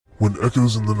When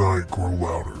echoes in the night grow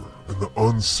louder and the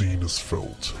unseen is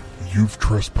felt, you've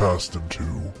trespassed into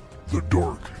the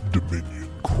Dark Dominion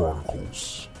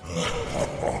Chronicles.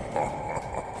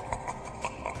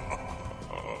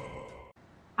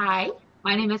 Hi,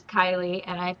 my name is Kylie,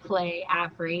 and I play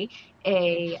Afri,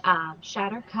 a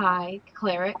Shatter Kai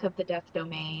cleric of the Death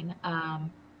Domain,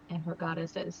 and her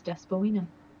goddess is Despoina.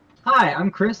 Hi, I'm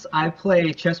Chris. I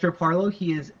play Chester Parlow.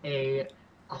 He is a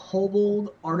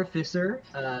kobold artificer,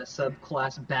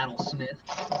 subclass battlesmith.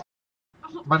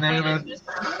 My name is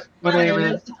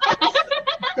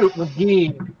Scoop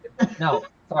McGee. No,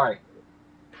 sorry.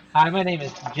 Hi, my name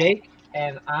is Jake,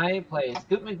 and I play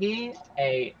Scoop McGee,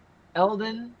 a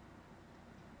Elden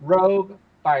rogue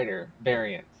fighter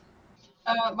variant.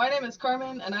 My name is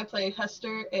Carmen, and I play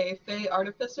Hester, a Fey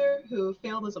artificer who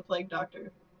failed as a plague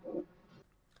doctor.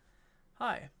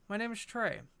 Hi, my name is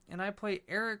Trey, and I play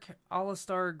Eric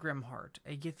Alistar Grimheart,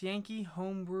 a Githyanki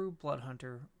homebrew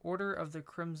bloodhunter, Order of the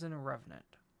Crimson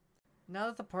Revenant. Now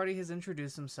that the party has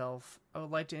introduced himself, I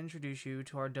would like to introduce you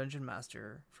to our Dungeon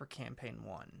Master for Campaign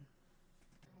 1.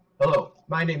 Hello,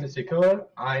 my name is Dakota.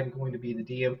 I'm going to be the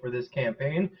DM for this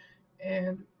campaign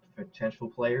and potential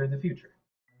player in the future.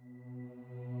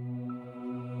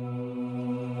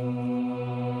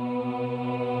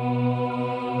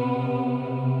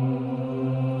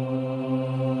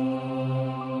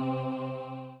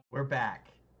 We're back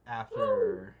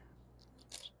after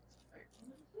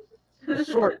A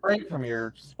short break from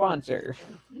your sponsor.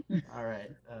 all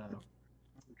right.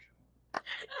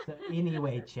 So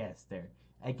anyway, Chester,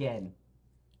 again,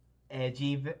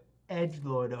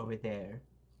 edgelord over there,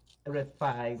 a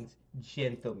refined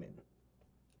gentleman.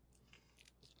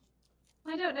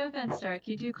 I don't know, Van Stark.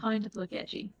 You do kind of look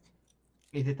edgy.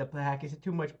 Is it the black? Is it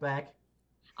too much black?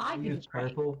 I think Use it's great.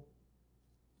 purple.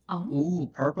 Oh, Ooh,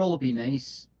 purple would be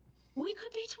nice. we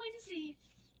could be twinsies.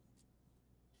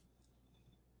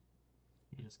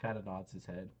 He just kind of nods his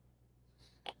head.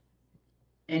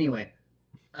 Anyway,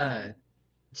 to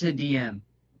DM,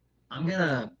 I'm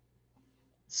gonna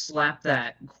slap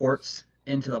that quartz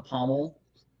into the pommel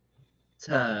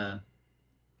to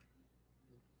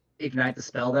ignite the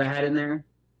spell that I had in there.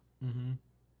 Mm-hmm.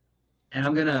 And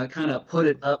I'm gonna kind of put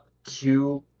it up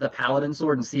to the paladin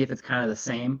sword and see if it's kind of the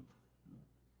same.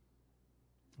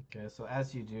 Okay, so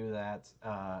as you do that,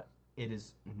 it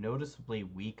is noticeably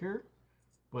weaker,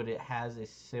 but it has a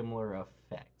similar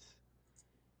effect.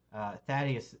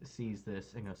 Thaddeus sees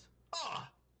this and goes, "Ah,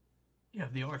 you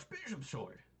have the Archbishop's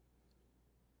sword.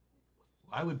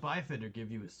 Why would Byfender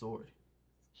give you his sword?"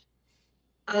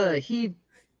 He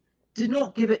did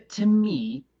not give it to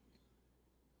me.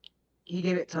 He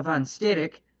gave it to Van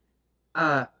Styrik.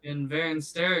 And Van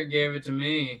Sterrick gave it to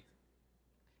me.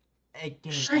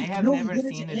 Again, Shite, I have no, never he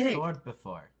gave it seen to his Eric. sword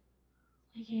before.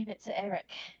 I gave it to Eric.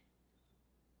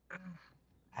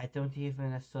 I don't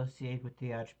even associate with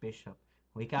the Archbishop.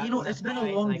 We got You know, in a it's been a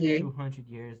fight long like day. 200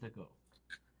 years ago.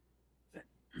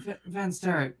 Van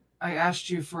Sterrick, I asked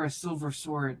you for a silver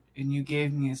sword, and you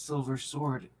gave me a silver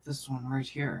sword. This one right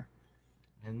here.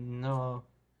 And no.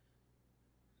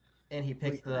 And he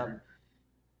picks it up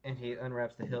and he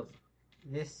unwraps the hilt.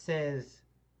 This says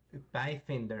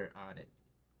Byfinder on it.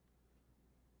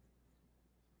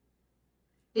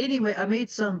 Anyway, I made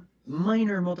some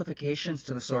minor modifications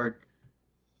to the sword.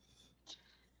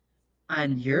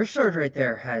 And your sword right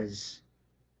there has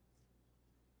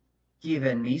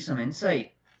given me some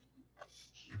insight.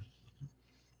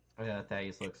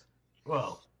 Thaddeus looks,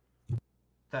 well,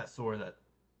 that sword that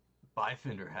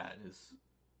Byfinder had is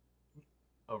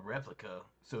a replica,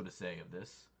 so to say, of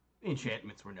this. The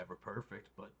enchantments were never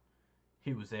perfect, but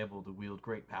he was able to wield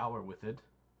great power with it.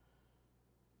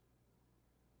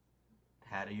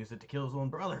 Had to use it to kill his own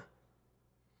brother.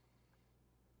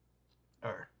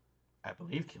 Or, I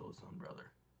believe kill his own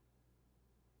brother.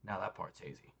 Now that part's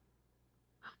hazy.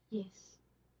 Yes.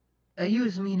 I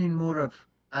was meaning more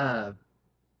of,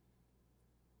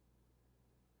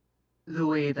 the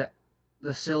way that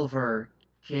the silver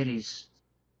carries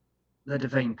the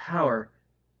divine power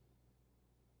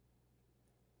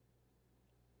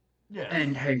Yes.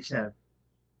 and how to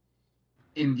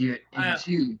imbue it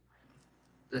into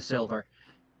the silver.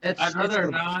 I'd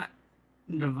rather not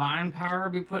divine power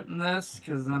be put in this,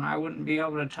 because then I wouldn't be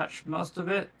able to touch most of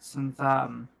it, since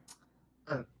kind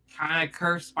of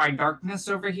cursed by darkness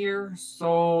over here.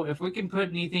 So if we can put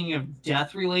anything of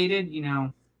death related, you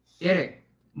know, Eric,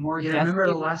 more you death. remember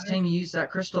the last time you used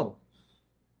that crystal?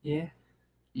 Yeah.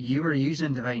 You were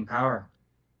using divine power.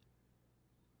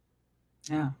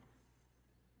 Yeah.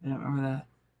 I don't remember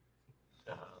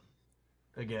that.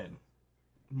 Again,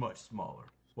 much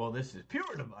smaller. Well, this is pure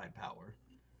divine power.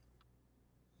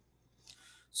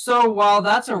 So while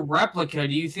that's a replica,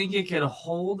 do you think it could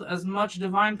hold as much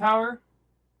divine power?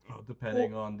 Well,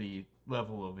 depending on the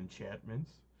level of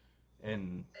enchantments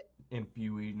and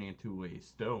imbuing into a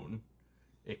stone,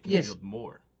 it can Yes. yield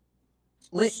more.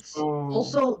 Let's So-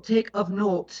 also take of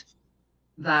note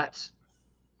that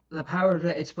the power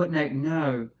that it's putting out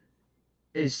now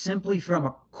is simply from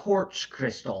a quartz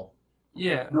crystal,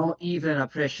 Yeah, not even a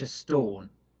precious stone.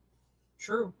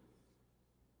 true.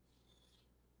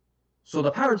 So the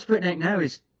power it's putting out now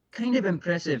is kind of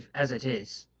impressive as it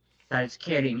is, that it's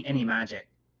carrying any magic.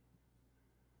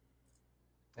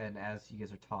 And as you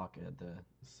guys are talking, the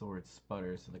sword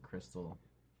sputters and the crystal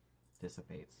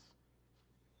dissipates.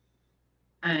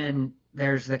 And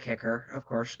there's the kicker, of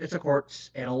course. It's a quartz,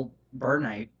 it'll burn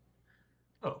out.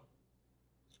 Oh.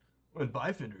 When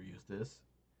Byfinder used this,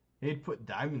 he'd put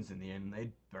diamonds in the end and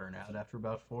they'd burn out after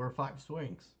about 4 or 5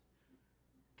 swings.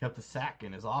 Kept a sack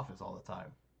in his office all the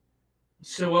time.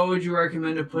 So what would you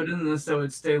recommend to put in this that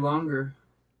would stay longer?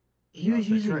 He was That's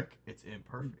the using trick. It's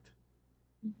imperfect.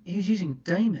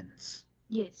 diamonds.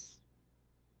 Yes.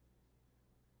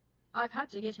 I've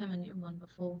had to get him a new one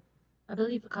before. I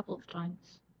believe a couple of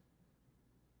times.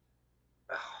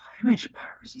 Oh, how much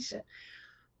power has he said?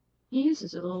 He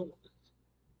uses it all.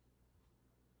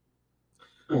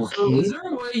 So Okay. is there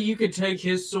a way you could take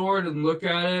his sword and look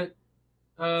at it,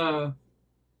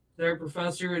 there,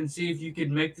 Professor, and see if you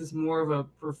could make this more of a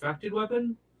perfected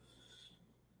weapon?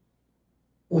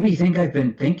 What do you think I've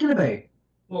been thinking about?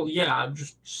 Well, yeah, I'm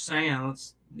just saying.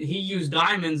 He used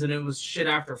diamonds and it was shit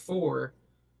after 4.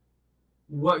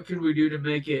 What could we do to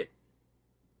make it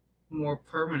more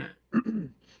permanent?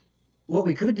 What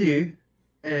we could do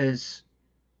is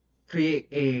create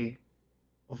a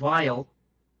vial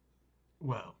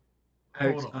Well,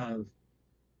 out hold on. of.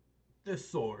 This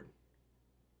sword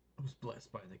was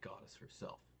blessed by the goddess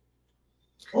herself.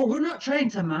 Oh, we're not trying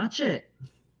to match it.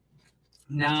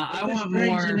 Nah, I We're want trying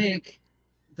more. to make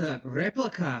the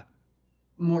replica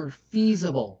more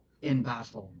feasible in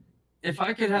battle. If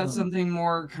I could have something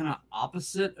more kind of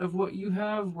opposite of what you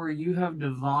have, where you have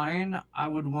divine, I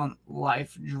would want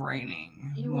life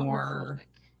draining. You want More, necrotic.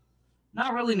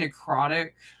 not really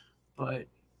necrotic, but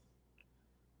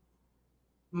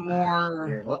more.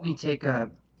 Here, let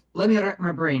me rack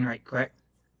my brain right quick.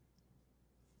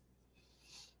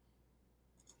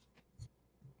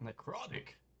 Necrotic.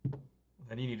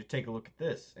 Then you need to take a look at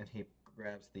this. And he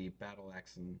grabs the battle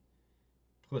axe and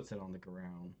puts it on the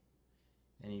ground.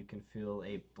 And you can feel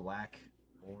a black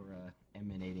aura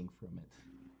emanating from it.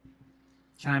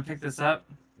 Can I pick this up?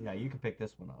 Yeah, you can pick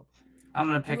this one up. I'm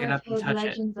gonna pick it up and I've heard touch it.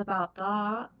 legends about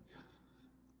that.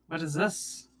 What is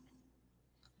this?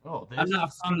 Oh, this I'm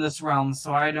not from this realm,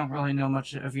 so I don't really know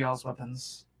much of y'all's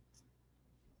weapons.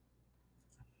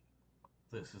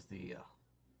 This is the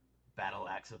battle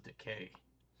axe of decay.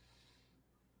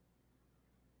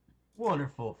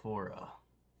 Wonderful for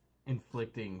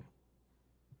inflicting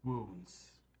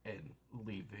wounds and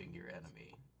leaving your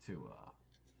enemy to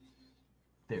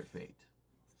their fate.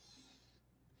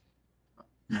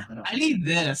 I need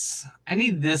this. I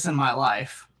need this in my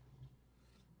life.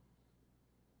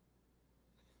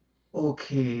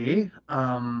 Okay. It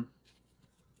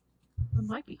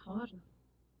might be harder.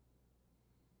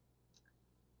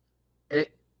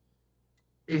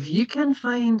 If you can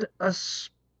find a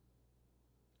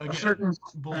Again, certain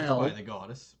blessed spell. by the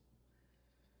goddess.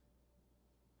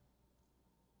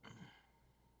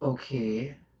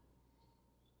 Okay.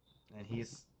 And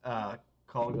he's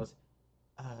calling, goes,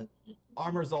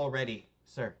 armor's all ready,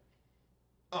 sir.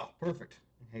 Oh, perfect.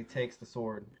 And he takes the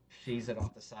sword, sheathes it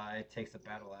off the side, takes the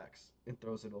battle axe, and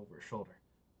throws it over his shoulder.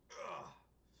 Ugh.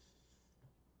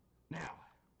 Now,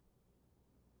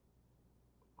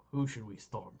 who should we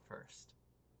storm first?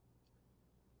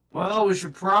 Well, we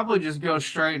should probably just go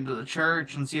straight into the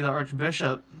church and see the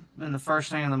Archbishop in the first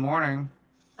thing in the morning.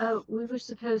 Oh, we were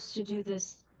supposed to do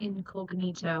this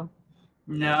incognito.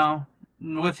 No.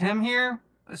 With him here,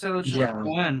 I said let's just Yeah.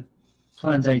 go in.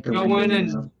 Plans out the Go window in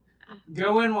and now.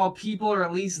 go in while people are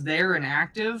at least there and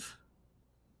active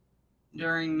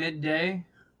during midday.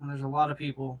 And there's a lot of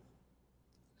people.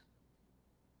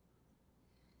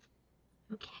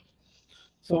 Okay.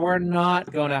 So we're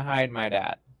not going to hide my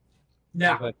dad.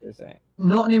 No. That's what you're saying.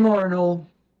 Not anymore, no.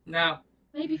 No.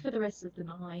 Maybe for the rest of the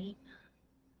night.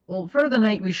 Well, for the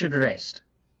night we should rest.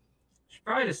 Should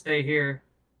probably just stay here.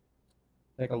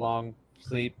 Take a long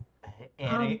sleep.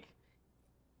 Eric,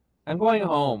 I'm going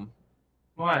home.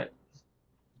 What?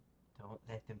 don't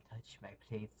let them touch my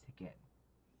plates again.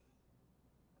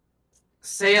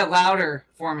 Say it louder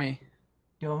for me.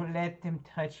 Don't let them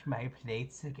touch my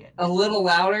plates again. A little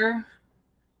louder.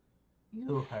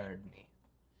 You heard me.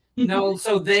 No,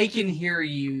 so they can hear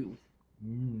you.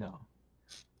 No.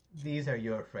 These are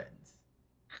your friends.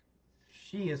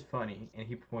 She is funny, and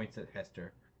he points at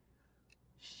Hester.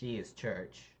 She is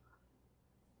Church.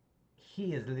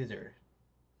 He is Lizard.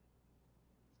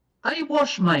 I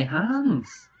wash my hands.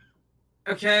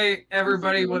 Okay,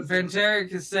 everybody, what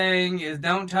Venteric is saying is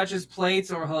don't touch his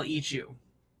plates or he'll eat you.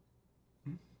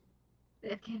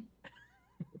 Okay.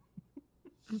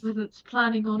 I wasn't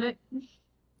planning on it.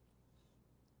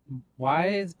 Why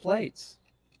is plates?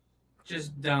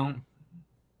 Just don't.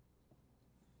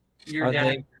 Your Are dad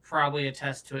they- could probably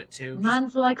attest to it too.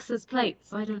 Mans likes his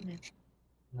plates. I don't know.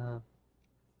 No.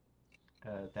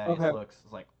 Thaddeus Okay. looks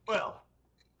like, well,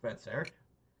 friends, Eric.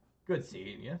 Good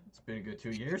seeing you. It's been a good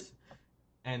 2 years.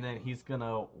 And then he's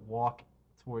gonna walk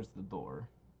towards the door.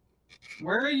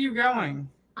 Where are you going?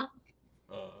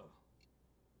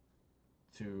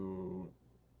 To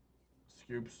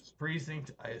Scoop's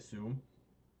precinct, I assume.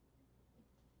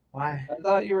 Why? I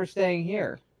thought you were staying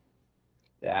here,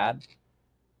 Dad.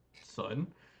 Son,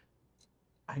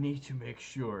 I need to make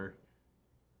sure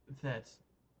that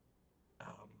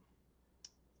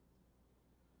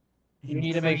You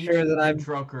need to make treat sure that the I'm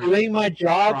drunkard doing my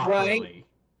job properly.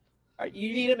 right.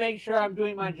 You need to make sure I'm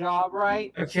doing my job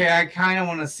right. Okay, I kind of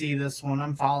want to see this one.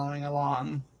 I'm following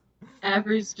along.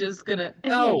 Avery's just gonna.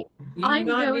 No, you I'm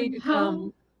do not going need to come.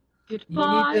 home. You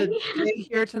Goodbye. need to stay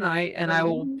here tonight, and I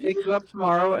will pick you up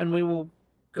tomorrow, and we will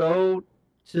go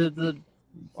to the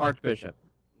Archbishop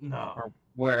No. or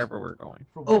wherever we're going.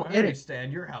 From Oh, what I Eric.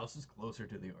 understand, your house is closer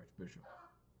to the Archbishop,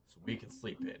 so we can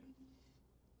sleep in.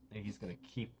 And he's gonna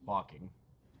keep walking.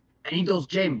 I need those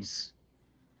gems.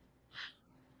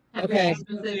 Okay.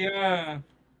 Yeah.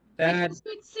 Dad, It's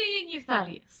good seeing you,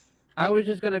 Thaddeus. I was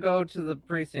just gonna go to the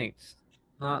precincts,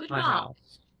 not my Goodbye.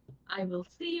 house. I will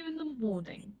see you in the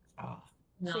morning. Ah,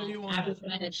 No, So you want- Avery's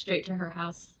gonna head straight to her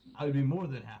house. I would be more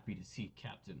than happy to see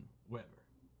Captain Weber.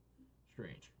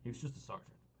 Strange. He was just a sergeant,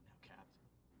 but now captain.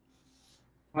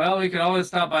 Well, we could always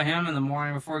stop by him in the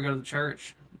morning before we go to the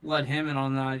church. Let him in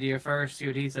on the idea first, see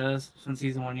what he says, since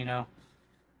he's the one,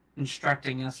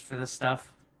 instructing us for this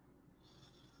stuff.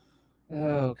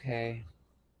 Okay.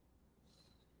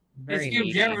 Very Hey, Scoop,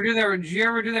 did you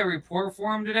ever do that report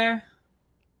for him today?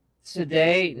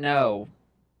 Today, no.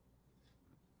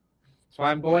 So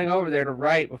I'm going over there to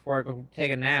write before I go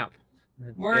take a nap.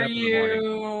 and Were get up in the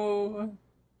morning. you?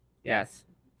 Yes.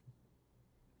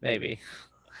 Maybe.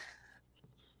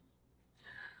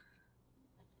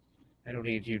 I don't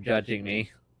need you judging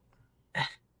me.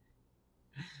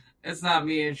 It's not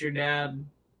me, it's your dad.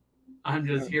 I'm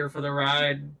just here for the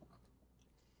ride.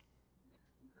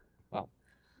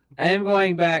 I am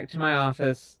going back to my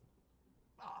office.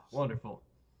 Ah, wonderful.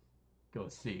 Go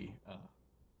see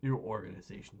your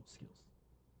organizational skills.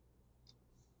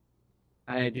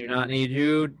 I do not need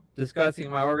you discussing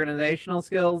my organizational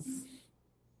skills.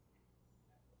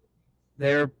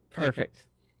 They're perfect.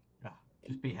 Ah,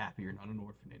 just be happy you're not an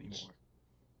orphan anymore.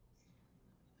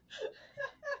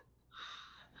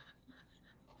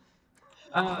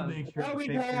 I'll make sure thought to we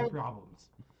fix your had- problems.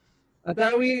 I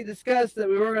thought we discussed that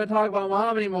we weren't going to talk about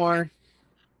Mom anymore.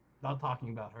 Not talking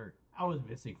about her. I was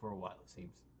missing for a while, it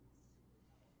seems.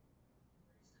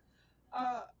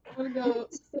 I'm gonna go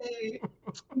say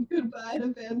goodbye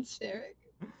to Van Steric.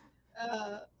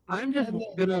 I'm just And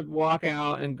going to walk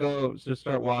out and go just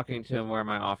start walking to where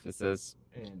my office is.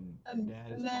 And And- Dad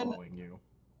is and then- following you.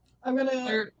 I'm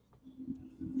gonna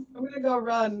go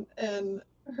run and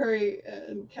hurry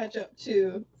and catch up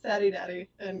to Thaddy Daddy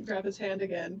and grab his hand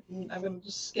again. And I'm gonna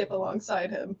just skip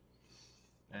alongside him.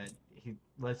 And he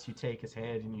lets you take his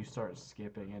hand and you start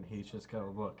skipping and he's just gonna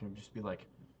look and just be like,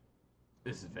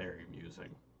 this is very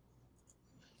amusing.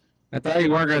 I thought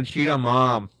you weren't going to cheat on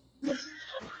Mom.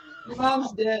 Your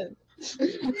mom's dead.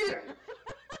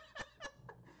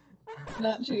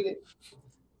 Not cheating.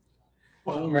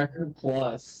 Home record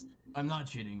plus. I'm not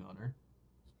cheating on her.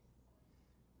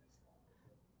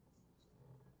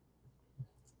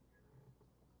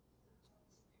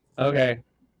 Okay.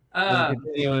 I'm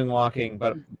continuing walking,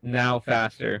 but now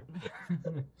faster.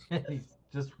 He's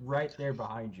just right there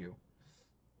behind you.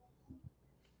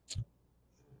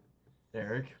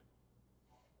 Derek?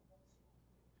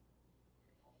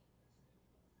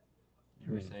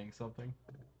 You were saying something?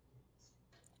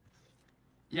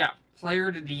 Yeah,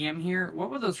 player to DM here. What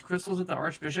were those crystals that the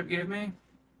Archbishop gave me?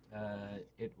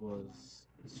 It was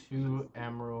 2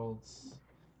 emeralds,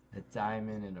 a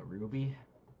diamond, and a ruby.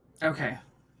 Okay.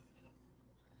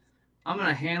 I'm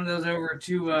gonna hand those over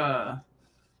to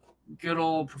good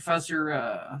old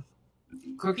Professor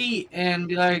Cookie and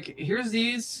be like, here's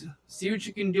these. See what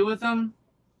you can do with them.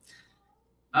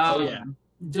 Oh, yeah.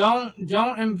 Don't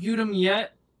impute him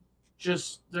yet.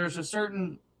 Just there's a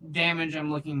certain damage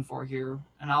I'm looking for here,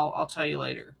 and I'll tell you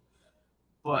later.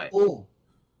 But Oh,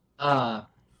 how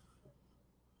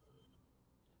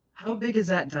big is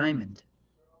that diamond?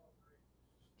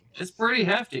 it's pretty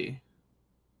hefty.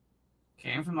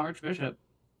 Came from the Archbishop.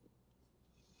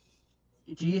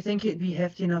 Do you think it'd be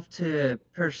hefty enough to,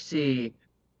 per se,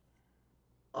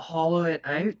 hollow it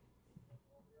out?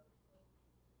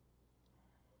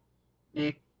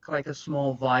 Make like a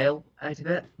small vial out of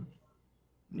it?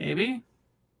 Maybe.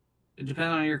 It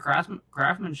depends on your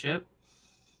craftsmanship.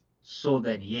 So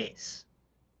then, yes.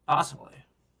 Possibly.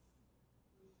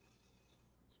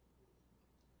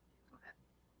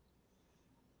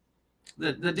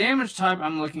 The damage type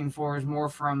I'm looking for is more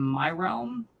from my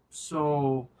realm,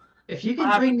 so if you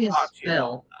can bring me a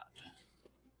spell,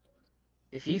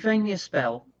 if you find me a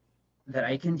spell that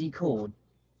I can decode,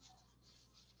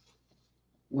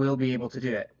 we'll be able to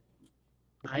do it.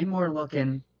 I'm more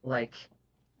looking like,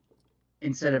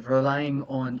 instead of relying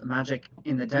on magic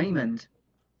in the diamond,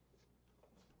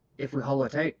 if we hollow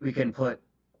it out, we can put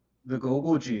the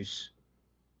go-go juice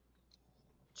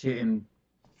to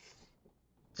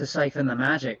siphon the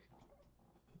magic.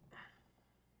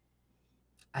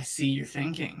 I see your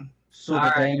thinking. So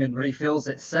the diamond refills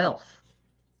itself.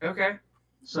 Okay.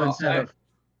 So instead of...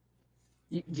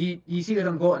 Do you see what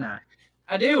I'm going at?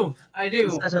 I do.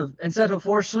 Instead of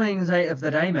 4 swings out of the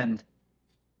diamond,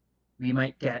 we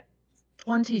might get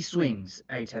 20 swings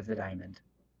out of the diamond.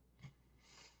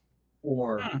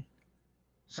 Or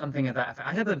something of that effect.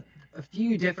 I have a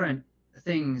few different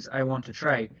things I want to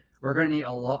try. We're going to need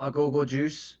a lot of go-go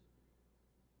juice.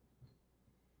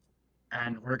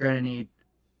 And we're going to need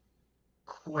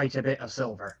quite a bit of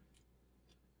silver.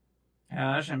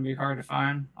 Yeah, that shouldn't be hard to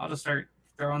find. I'll just start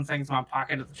throwing things in my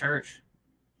pocket at the church.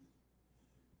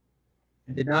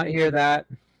 I did not hear that.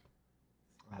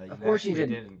 Of course you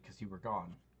didn't. Because you were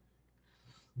gone.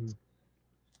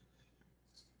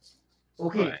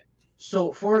 Okay,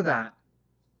 so for that,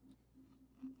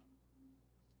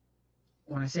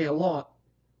 when I say a lot,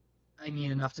 I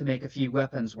mean enough to make a few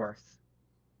weapons worth.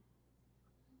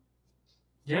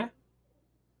 Yeah.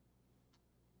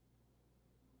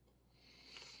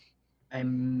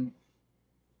 I'm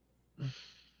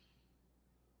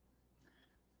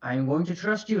going to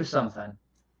trust you with something.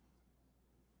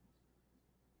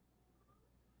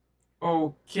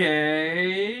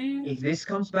 Okay. If this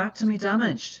comes back to me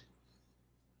damaged,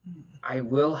 I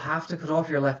will have to cut off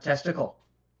your left testicle.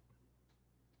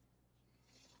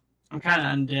 I'm kind of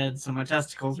undead, so my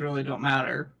testicles really don't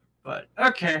matter. But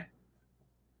okay.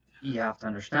 You have to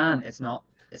understand, it's not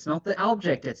the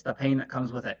object, it's the pain that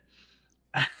comes with it.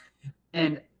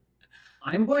 And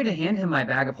I'm going to hand him my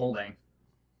bag of holding.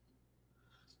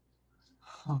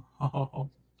 Oh.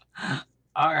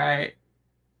 All right.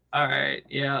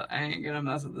 Yeah, I ain't gonna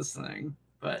mess with this thing,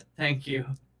 but thank you.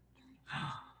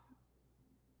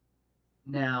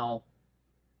 Now,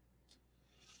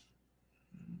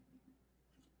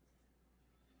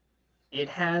 it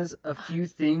has a few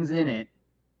things in it,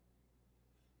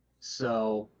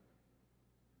 so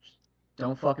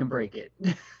don't fucking break it.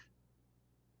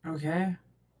 Okay.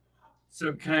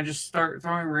 So can I just start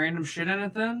throwing random shit in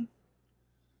it then?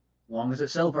 As long as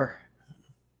it's silver.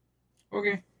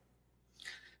 Okay.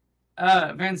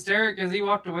 Van Sterrick, has he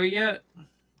walked away yet?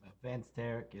 Van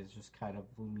Sterrick is just kind of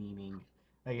leaning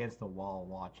against the wall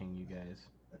watching you guys.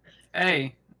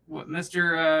 Hey, what,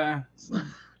 Mr.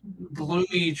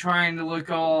 Gloomy trying to look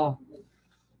all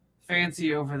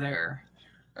fancy over there.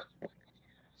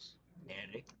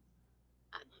 Eric.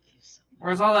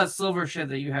 Where's all that silver shit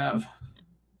that you have?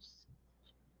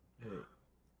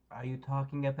 Are you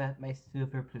talking about my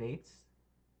silver plates?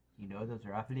 You know those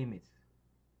are off limits.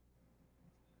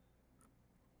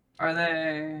 Are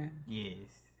they? Yes.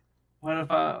 What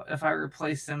if I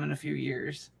replace them in a few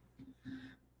years?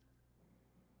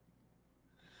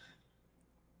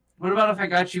 What about if I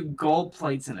got you gold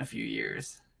plates in a few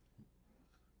years?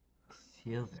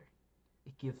 Silver.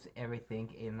 It gives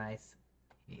everything a nice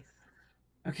taste.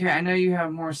 Okay, I know you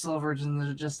have more silver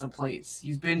than just the plates.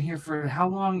 You've been here for how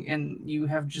long, and you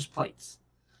have just plates?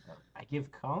 I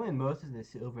give Colin most of the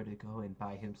silver to go and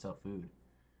buy himself food.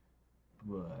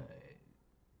 But...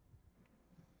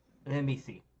 let me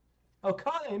see. Oh,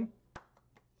 Colin!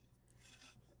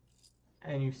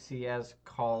 And you see as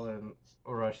Colin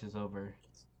rushes over.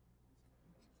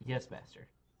 Yes, master.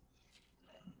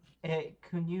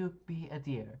 Can you be a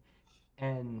dear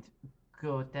and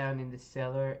go down in the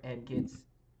cellar and get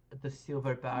the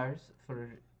silver bars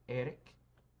for Eric?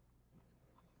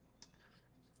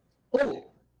 Oh!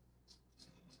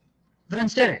 Van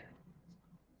Sterrick,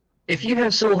 If you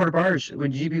have silver bars,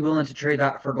 would you be willing to trade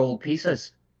that for gold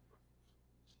pieces?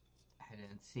 I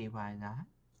didn't see why not.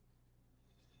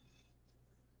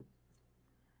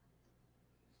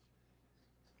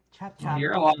 Chop Well, chop.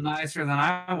 you're a lot nicer than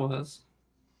I was.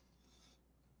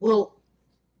 Well,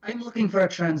 I'm looking for a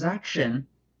transaction.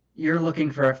 You're looking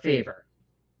for a favor.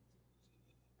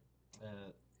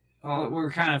 Well, we're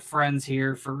kind of friends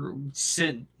here for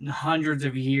hundreds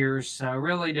of years, so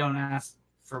really don't ask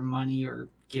for money or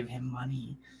give him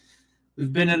money.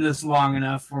 We've been in this long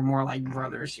enough. We're more like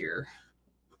brothers here.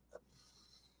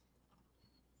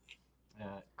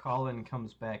 Colin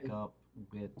comes back up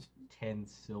with 10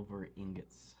 silver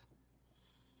ingots.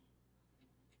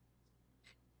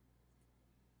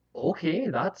 Okay,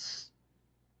 that's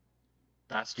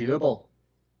doable.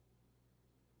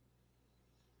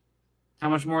 How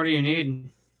much more do you need?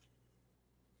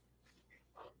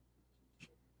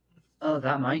 Oh,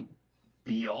 that might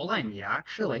be all I need,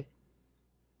 actually.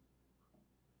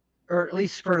 Or at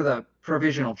least for the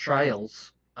provisional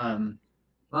trials.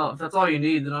 Well, if that's all you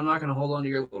need, then I'm not going to hold on to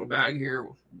your little bag here.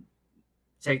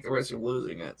 Take the risk of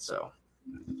losing it, so.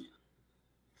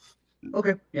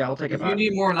 Okay, yeah, I'll take it If back. you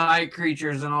need more night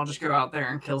creatures, then I'll just go out there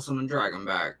and kill some and drag them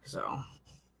back, so.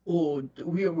 Oh,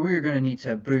 we're going to need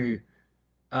to brew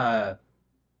a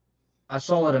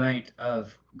solid amount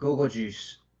of go-go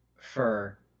juice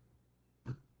for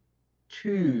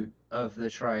 2 of the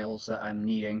trials that I'm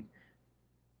needing.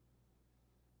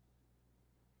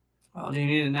 Well, do you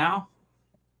need it now?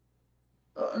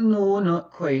 No,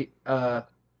 not quite.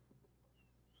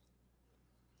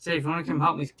 Say, if you want to come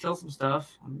help me kill some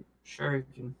stuff, I'm sure you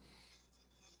can.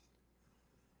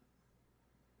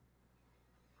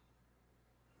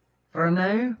 For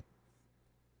now?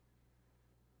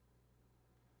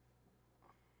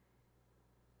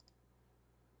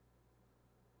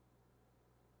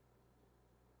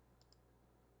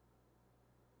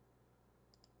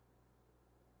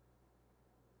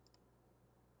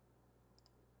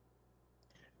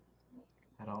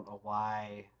 I don't know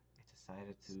why it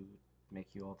decided to make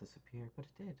you all disappear, but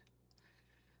it did.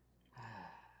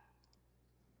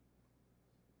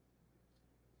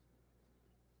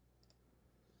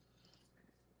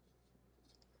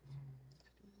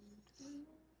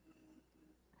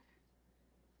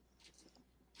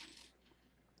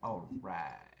 All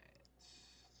right.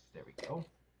 There we go.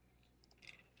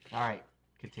 All right,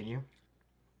 continue.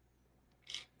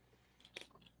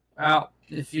 Well,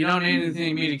 if you don't need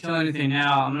anything me to kill anything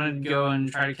now, I'm gonna go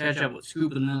and try to catch up with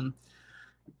Scoop and then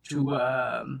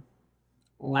to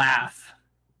laugh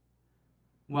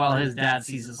while his dad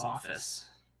sees his office.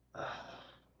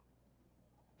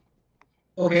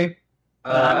 Okay.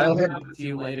 I'll get up with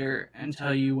you later and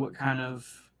tell you what kind of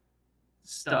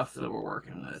stuff that we're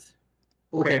working with.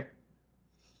 Okay.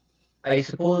 I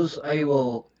suppose I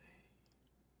will.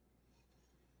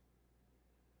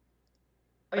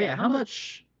 Oh yeah, how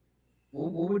much?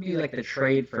 What would be like the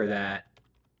trade for that?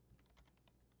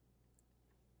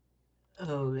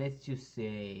 Oh, let's just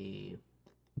say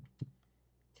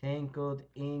 10 gold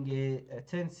ingot,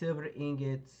 10 silver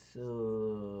ingots,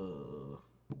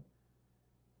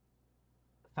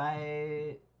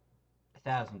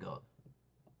 5,000 gold.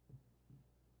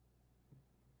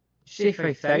 Say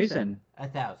 5,000.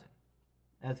 1,000.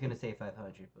 I was gonna say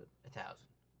 500, but 1,000.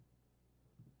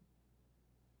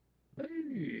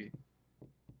 Ooh.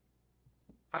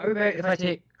 How about if I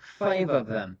take 5 of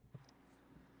them?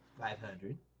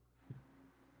 500.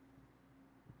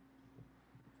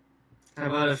 How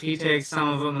about if he takes some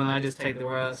of them and I just take the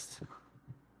rest?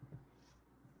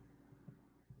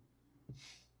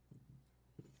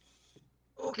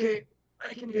 Okay,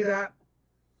 I can do that.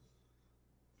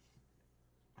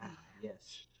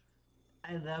 Yes.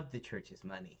 I love the church's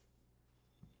money.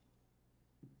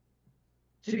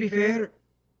 To be fair,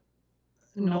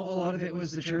 not a lot of it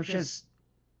was the church's.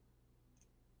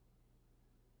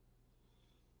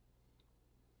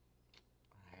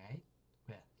 Alright.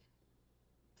 Well,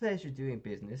 pleasure doing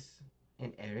business.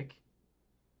 And Eric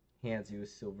hands you a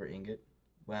silver ingot.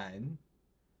 1,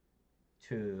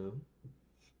 2,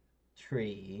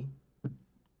 3,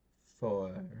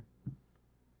 4,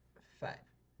 5.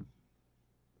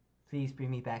 Please bring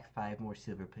me back 5 more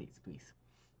silver plates, please.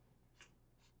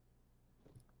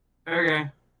 Okay.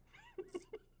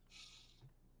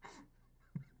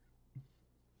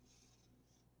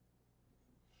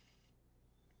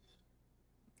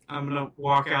 I'm gonna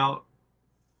walk out.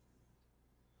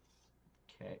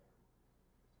 Okay.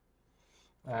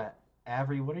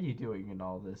 Avery, what are you doing in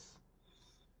all this?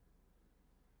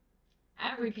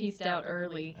 Avery pieced out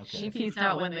early. Okay. She pieced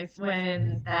out when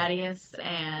Thaddeus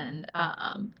and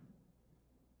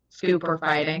Scoop were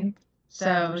fighting.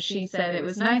 So she said it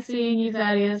was nice seeing you,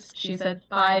 Thaddeus. She said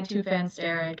bye to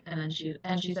Fansteric, and then she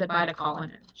said bye to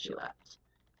Colin, and she left.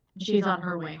 She's on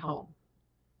her way home.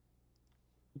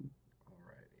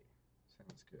 Alrighty.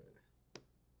 Sounds good.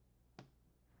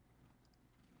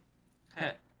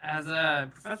 Has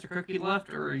Professor Cookie left,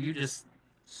 or are you just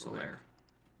still there?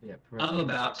 Yeah, I'm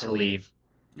about to leave.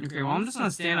 Okay, well, I'm just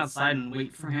gonna stand outside and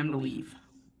wait for him to leave.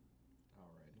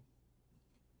 Alrighty.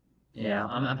 Yeah,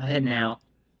 I'm heading out.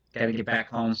 Gotta get back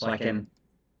home so I can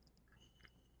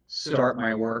start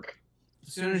my work.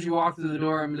 As soon as you walk through the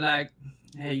door, I'm like,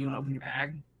 hey, you wanna open your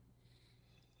bag?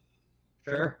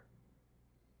 Sure.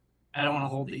 I don't want to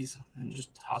hold these, and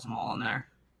just toss them all in there.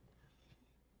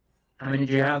 How many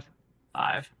do you have?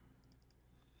 5.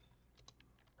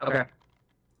 Okay.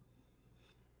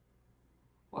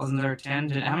 Wasn't there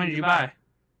 10? How many did you buy?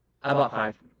 I bought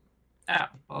 5. Oh,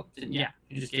 well, yeah,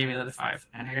 you just gave me the other 5.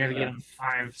 And I gotta get him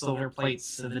 5 silver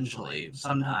plates eventually,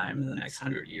 sometime in the next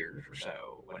 100 years or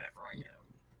so, whatever, you know.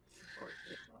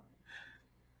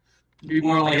 Be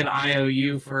more like an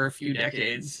IOU for a few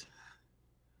decades.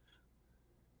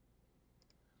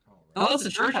 Unless the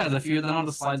church has a few, then I'll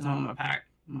just slide some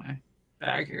in my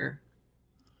bag here.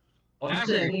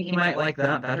 Honestly, I think you might like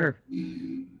that better.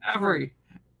 Avery,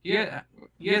 you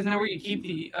guys know where you keep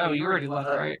the... Oh, you already left,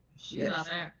 right? She's not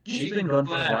there. She's been gone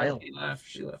for a while.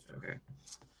 She left, okay.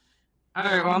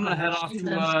 Alright, well, I'm gonna head off to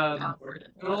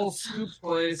good old Scoop's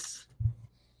place.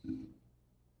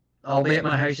 I'll be at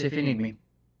my house if you need me.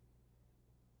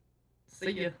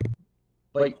 See ya.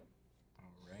 Bye.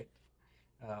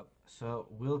 Alright. So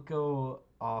we'll go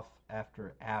off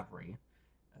after Avery.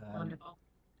 Wonderful.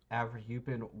 Avery, you've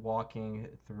been walking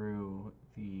through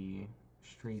the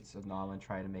streets of Nodlon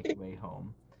trying to make your way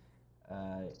home.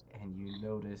 And you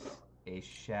notice a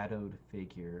shadowed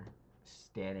figure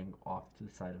standing off to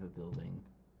the side of a building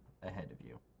ahead of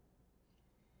you.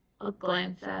 I'll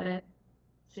glance at it,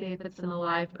 see if it's an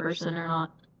alive person or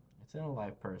not. It's an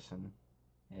alive person.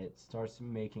 It starts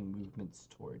making movements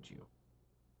towards you.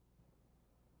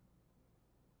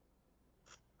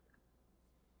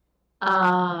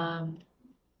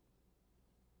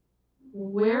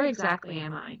 Where exactly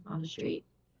am I on the street?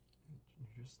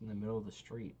 You're just in the middle of the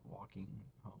street walking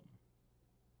home.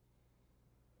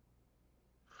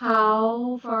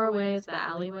 How far away is the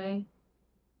alleyway?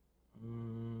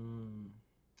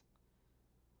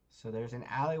 So there's an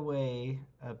alleyway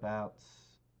about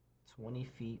 20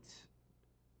 feet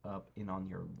up and on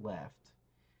your left,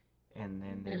 and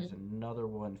then there's another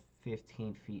one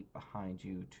 15 feet behind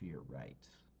you to your right.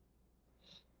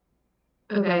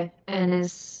 Okay, and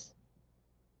is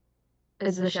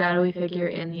the shadowy figure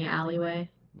in the alleyway?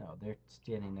 No, they're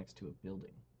standing next to a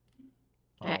building.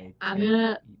 Okay, I'm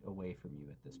 10 feet away from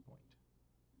you at this point.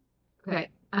 Okay,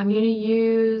 I'm gonna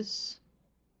use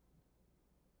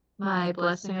my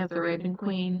Blessing of the Raven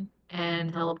Queen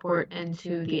and teleport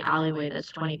into the alleyway that's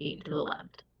 20 feet to the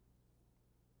left.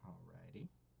 Alrighty.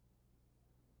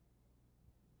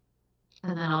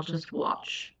 And then I'll just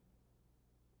watch.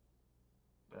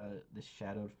 The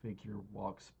shadowed figure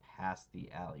walks past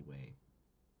the alleyway.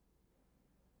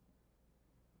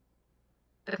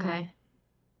 Okay.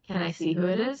 Can I see who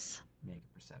it is? Make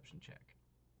a perception check.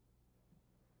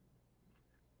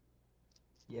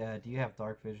 Yeah, do you have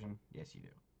dark vision? Yes, you do.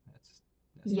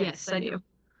 Yes, I do.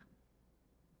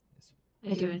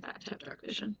 Yes, I do, in fact, have dark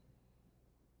vision.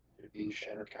 Being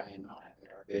Shattered Kai and not having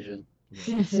dark vision.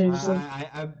 Yeah. Seriously.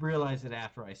 I realized it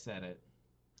after I said it.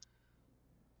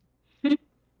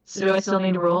 So do I still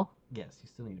need to roll? Yes, you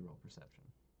still need to roll perception.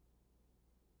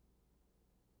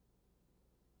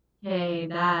 Okay,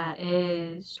 that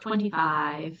is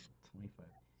 25.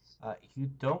 25. You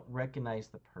don't recognize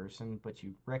the person, but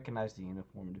you recognize the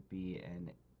uniform to be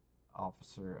an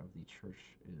officer of the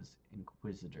church's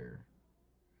Inquisitor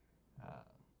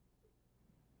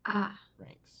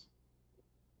ranks.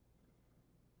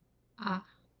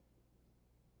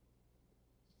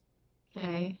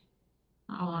 Okay.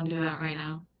 I don't want to do that right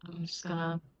now. I'm just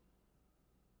gonna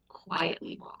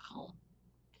quietly walk home.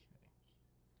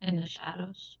 In the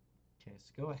shadows. Okay,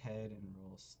 so go ahead and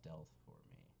roll stealth for me.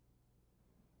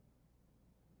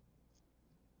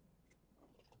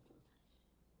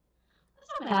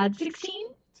 That's not bad.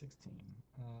 16? 16.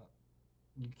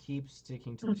 You keep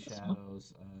sticking to the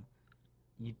shadows.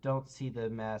 You don't see the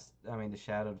the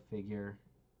shadowed figure,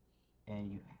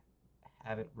 and you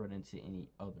haven't run into any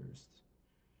others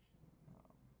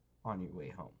on your way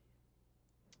home.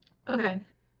 Okay.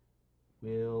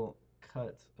 We'll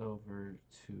cut over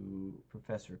to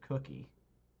Professor Cookie.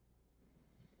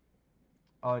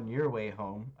 On your way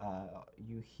home,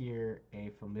 you hear a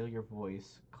familiar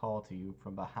voice call to you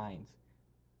from behind.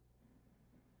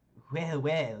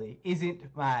 Well,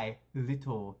 isn't my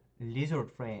little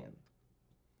lizard friend?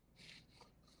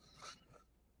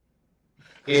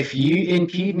 If you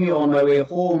impede me on my way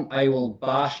home, I will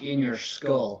bash in your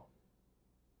skull.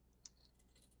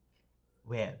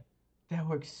 Well, that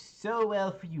worked so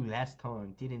well for you last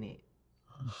time, didn't it?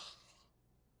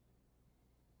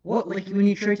 What, like when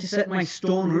you tried to set my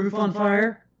stone roof on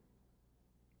fire?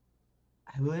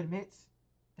 I will admit,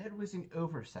 that was an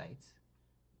oversight.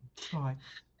 But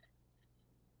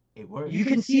it worked. You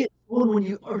can see it stone when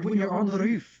you're on the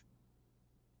roof.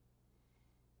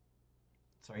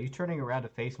 So are you turning around to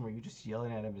face him, or are you just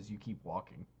yelling at him as you keep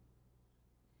walking?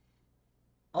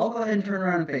 I'll go ahead and turn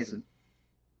around and face him.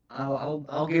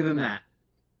 I'll give him that.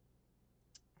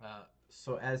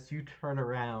 So as you turn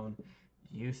around,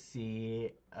 you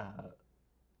see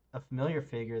a familiar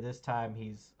figure. This time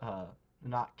he's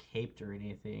not caped or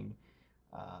anything.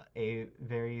 A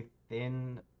very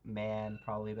thin man,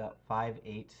 probably about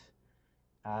 5'8".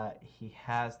 He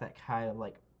has that kind of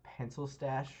like pencil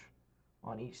stash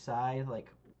on each side,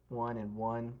 like 1 and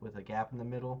 1 with a gap in the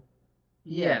middle.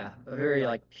 Yeah, a very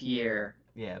like Pierre.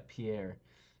 Yeah, Pierre.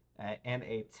 And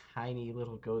a tiny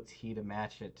little goatee to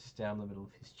match it just down the middle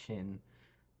of his chin.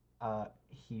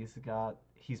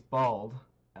 He's bald,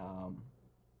 and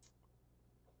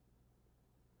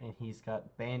he's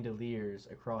got bandoliers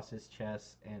across his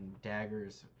chest and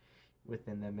daggers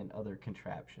within them and other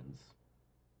contraptions.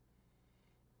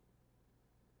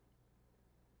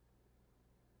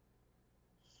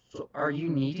 So are you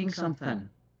needing something?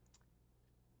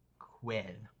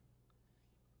 Well,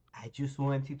 I just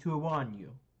wanted to warn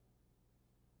you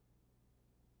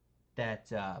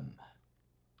that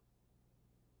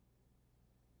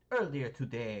earlier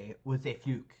today was a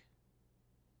fluke.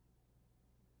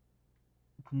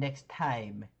 Next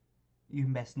time, you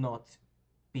must not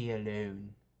be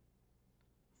alone.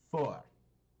 For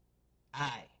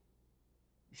I,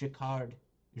 Jacquard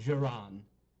Geron,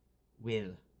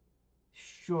 will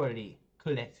surely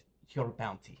collect your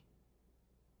bounty.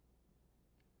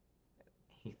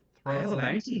 He throws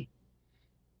bounty?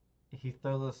 He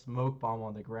throws a smoke bomb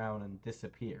on the ground and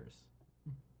disappears.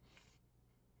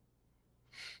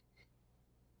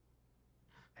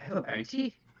 I have a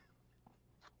bounty?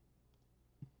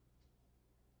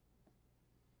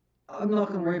 I'm not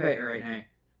gonna worry about it right now.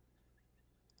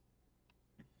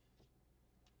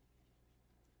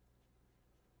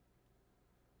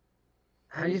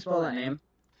 How do you spell that name?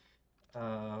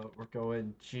 We're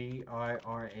going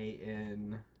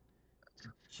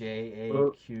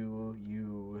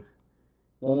GIRANJAQU.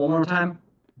 One more time.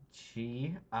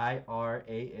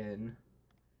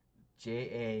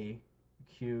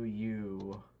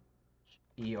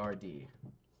 GIRANJAQUERD.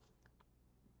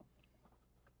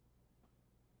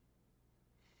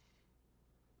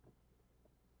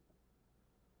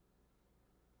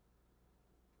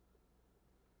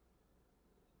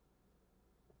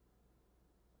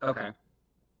 Okay.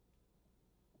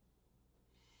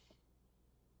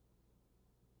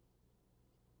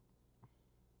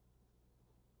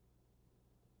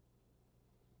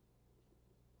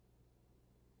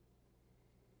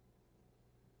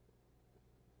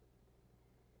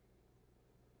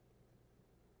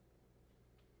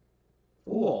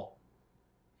 Cool.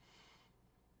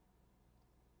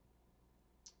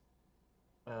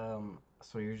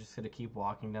 So you're just gonna keep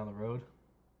walking down the road?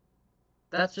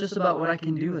 That's just about what I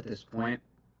can do at this point.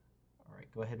 Alright,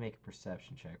 go ahead and make a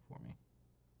perception check for me.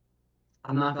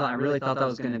 I'm not gonna, I really thought that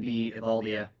was gonna be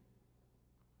Evaldia.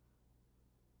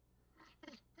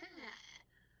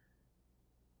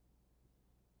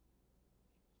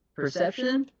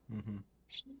 Perception? Mm-hmm.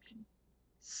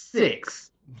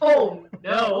 6. Oh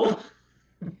no!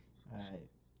 Alright.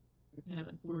 An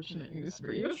unfortunate news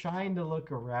for you. Trying to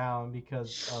look around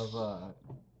because of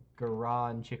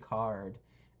Garan Chicard.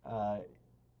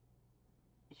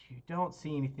 You don't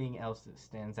see anything else that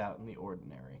stands out in the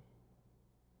ordinary.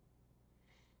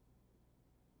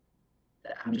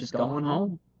 I'm just going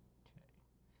home. Okay.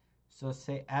 So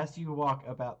say as you walk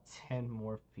about 10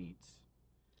 more feet,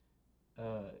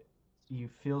 you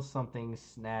feel something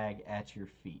snag at your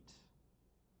feet.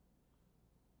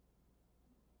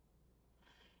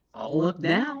 I'll look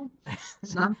down.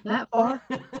 It's not that far.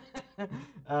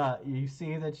 You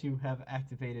see that you have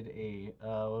activated a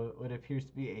what appears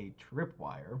to be a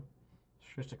tripwire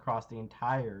stretched across the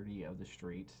entirety of the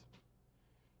street.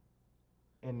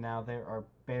 And now there are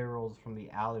barrels from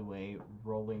the alleyway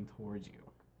rolling towards you.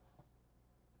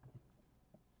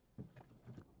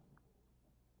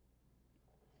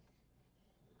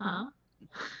 Huh?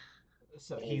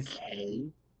 So he's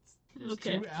Okay. there's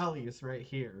 2 alleys right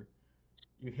here.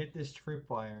 You hit this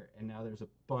tripwire, and now there's a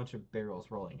bunch of barrels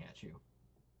rolling at you.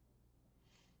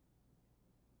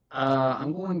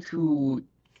 I'm going to.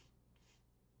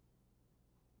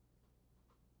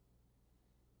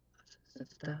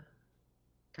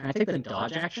 Can I take the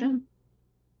dodge action?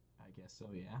 I guess so,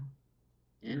 yeah.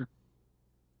 Yeah.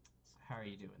 So how are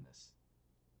you doing this?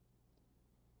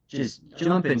 Just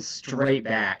jumping straight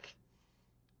back.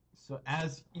 So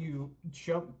as you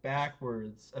jump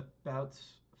backwards, about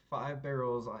 5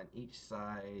 barrels on each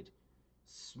side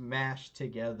smash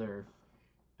together,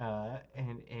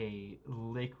 and a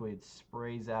liquid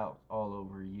sprays out all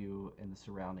over you and the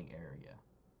surrounding area.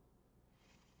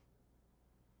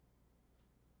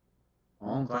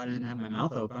 Oh, I'm glad I didn't have my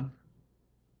mouth open.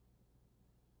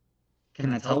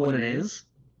 Can I tell what it is?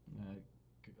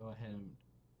 Go ahead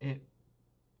and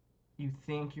you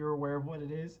think you're aware of what it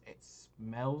is. It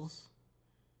smells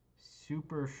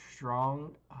super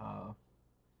strong,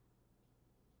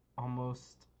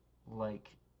 almost like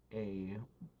a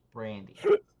brandy.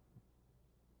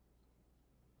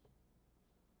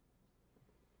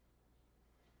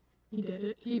 He did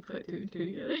it. He put 2 and 2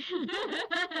 together.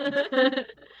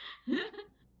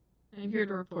 I'm here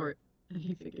to report that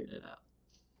he figured it out.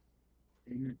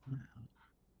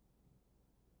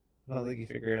 I don't think you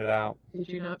figured it out. Did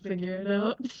you not figure it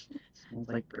out? Smells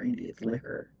like brandy. It's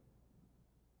liquor.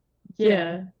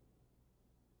 Yeah.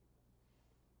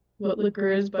 What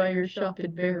liquor is by your shop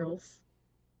in barrels?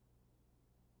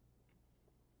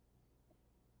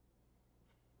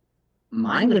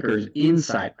 My liquor's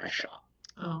inside my shop.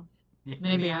 Oh.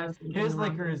 Maybe I was thinking His the wrong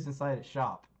liquor thing. is inside his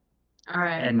shop.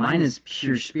 Alright. And mine is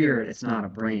pure spirit. It's not a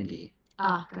brandy.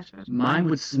 Ah, gotcha. Mine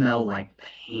would smell like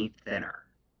paint thinner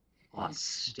on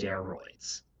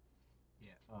steroids.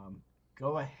 Yeah.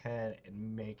 Go ahead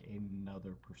and make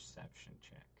another perception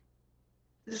check.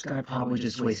 This guy probably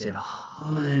just wasted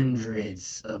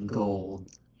hundreds of gold.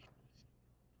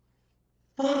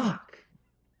 Fuck!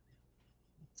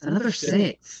 It's another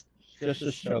 6. Just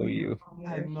to show you.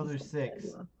 Another 6.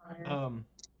 It's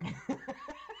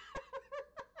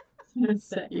gonna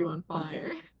set you on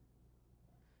fire.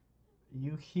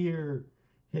 You hear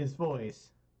his voice.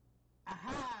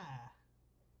 Aha!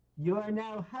 You are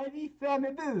now highly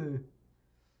flammable.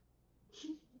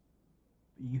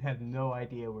 You have no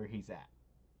idea where he's at.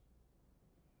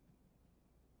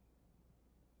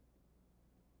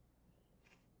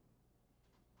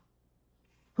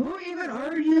 Who even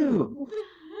are you?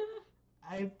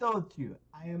 I have told you,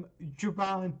 I am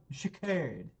Juban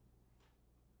Shakard.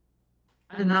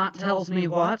 And that tells me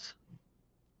what?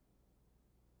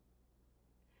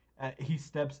 He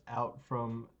steps out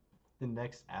from the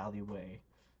next alleyway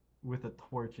with a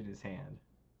torch in his hand.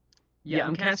 Yeah,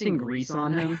 I'm casting grease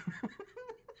on him.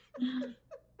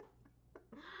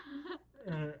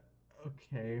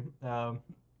 Okay.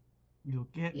 You'll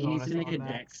get He needs bonus to make on a that.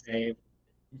 dex save.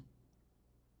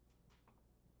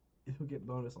 He'll get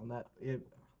bonus on that.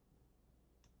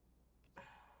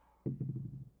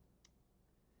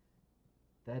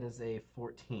 That is a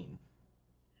 14.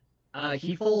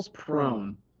 He falls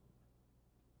prone.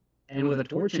 And with a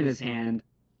torch in his hand,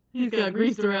 He's got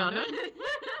grease around him.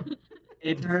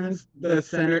 it turns the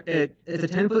center. It's a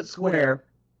 10-foot square,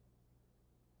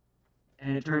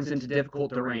 and it turns into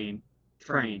difficult terrain.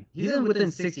 He's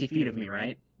within 60 feet of me,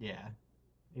 right? Yeah.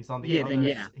 He's on the Yeah, other. then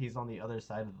yeah. He's on the other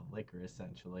side of the liquor,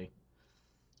 essentially.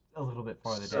 A little bit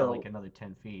farther So- down, like another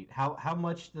 10 feet. How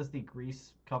much does the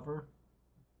grease cover?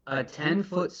 A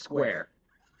 10-foot square.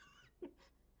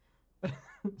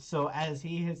 So as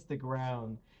he hits the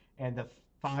ground and the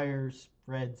fire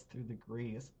spreads through the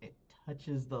grease, it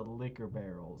touches the liquor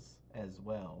barrels as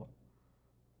well.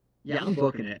 Yeah, I'm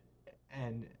booking it.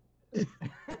 And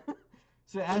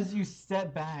so as you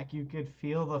step back, you could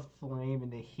feel the flame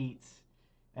and the heat,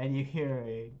 and you hear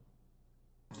a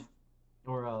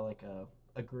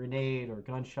grenade or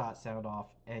gunshot sound off,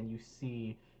 and you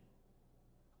see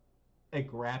a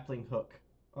grappling hook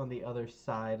on the other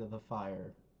side of the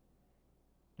fire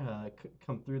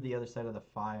come through the other side of the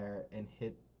fire and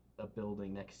hit a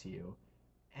building next to you,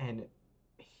 and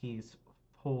he's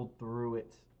pulled through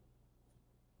it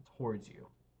towards you.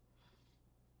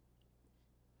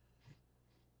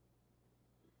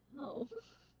 Oh.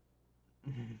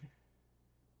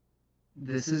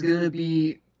 This is gonna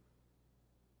be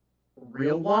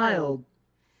real wild.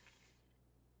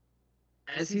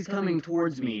 As he's coming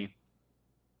towards me,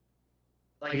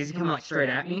 like, is he coming like straight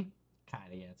at me?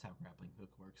 Kinda, yeah, that's how grappling hook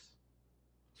works.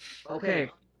 Okay.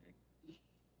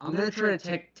 I'm gonna try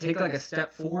to take like a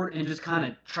step forward and just kind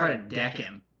of try to deck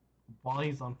him. While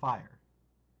he's on fire.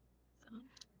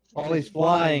 While he's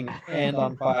flying and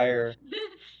on fire.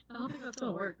 I don't think that's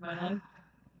gonna work, man.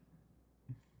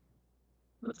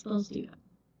 What spells do you have?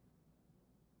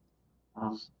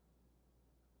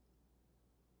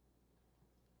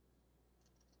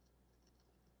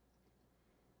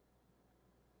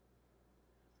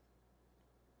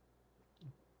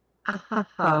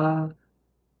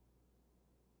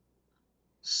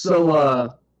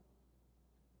 So,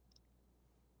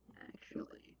 actually,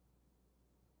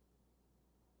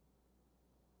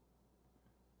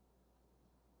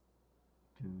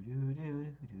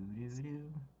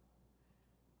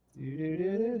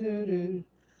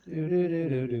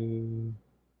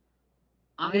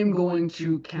 I'm going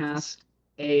to cast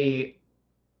a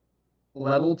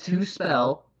level 2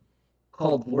 spell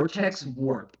called Vortex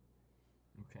Warp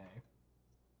Okay.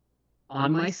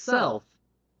 on myself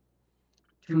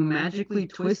to magically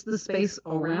twist the space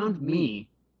around me.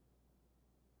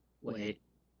 Wait.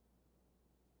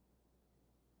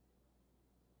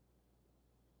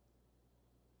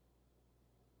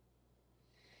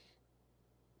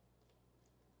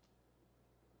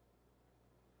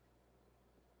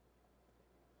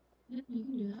 Yeah, you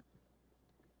can do that.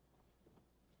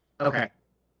 Okay.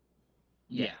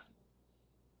 Yeah.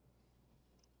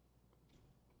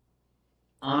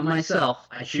 On myself,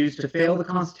 I choose to fail the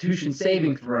Constitution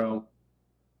saving throw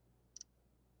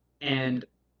and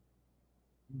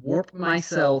warp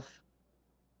myself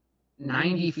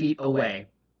 90 feet away,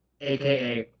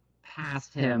 aka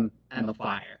past him and the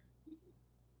fire.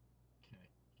 Okay.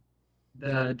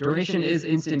 The duration is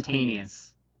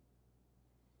instantaneous.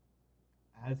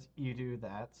 As you do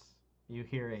that, you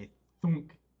hear a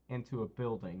thunk into a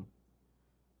building,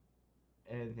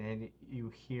 and then you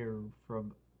hear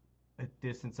from a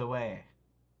distance away,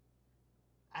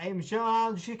 "I am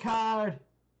Jean Jacquard,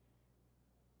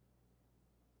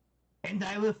 and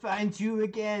I will find you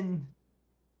again."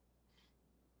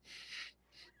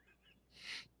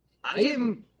 I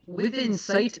am within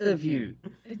sight of you.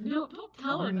 No, don't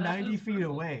tell You're him. 90 feet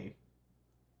away.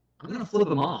 I'm gonna flip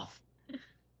him off.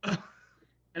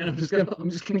 And I'm just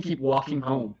gonna keep walking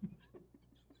home.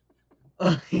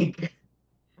 Like,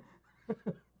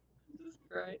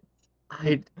 Right.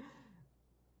 I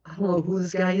don't know who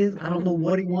this guy is. I don't know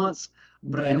what he wants,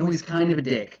 but I know he's kind of a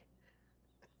dick.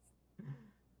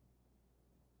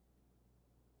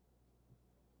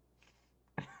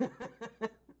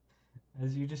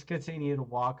 As you just continue to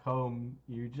walk home,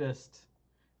 you just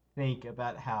think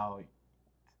about how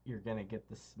you're gonna get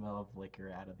the smell of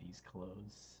liquor out of these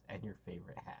clothes and your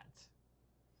favorite hat.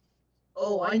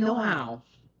 Oh, I know how.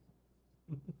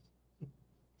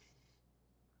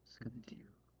 Just gonna do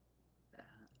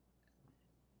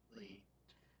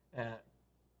that.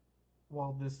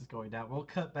 While this is going down, we'll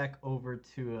cut back over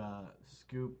to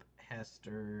Scoop,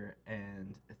 Hester,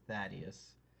 and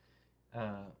Thaddeus.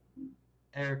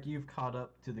 Eric, you've caught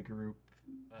up to the group.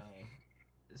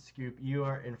 Scoop, you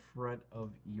are in front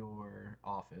of your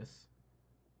office.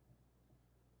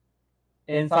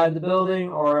 Inside the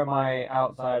building, or am I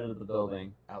outside of the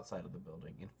building? Outside of the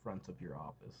building, in front of your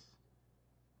office.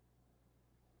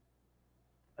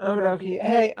 Okay.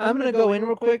 Hey, I'm gonna go in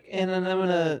real quick, and then I'm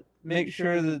gonna make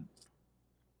sure that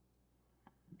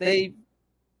the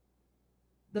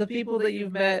people that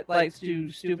you've met likes to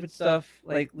do stupid stuff,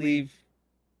 like leave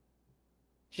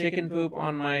chicken poop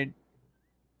on my.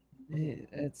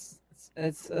 It's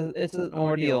an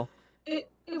ordeal.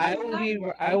 I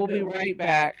will be right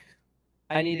back.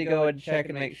 I need to go and check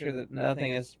and make sure that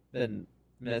nothing has been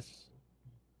missed.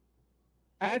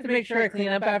 I have to make sure I clean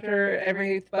up after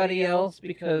everybody else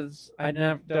because I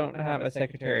don't have a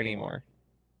secretary anymore.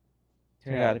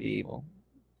 Turned out to be evil.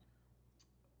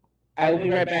 I will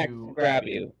be right back to grab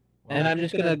you. And I'm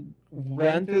just going to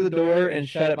run through the door and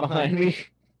shut it behind me.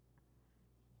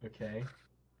 Okay.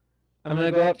 I'm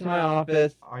going to go up to my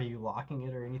office. Are you locking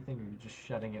it or anything, or are you just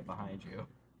shutting it behind you?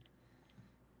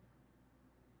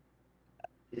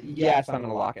 Yes, I'm going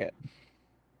to lock it.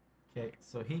 Okay,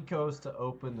 so he goes to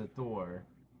open the door.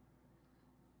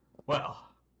 Well,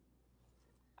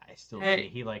 I still say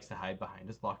he likes to hide behind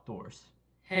his locked doors.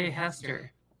 Hey,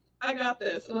 Hester. I got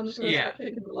this, and I'm just gonna start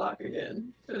picking the lock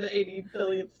again for the 80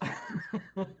 billionth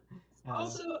time.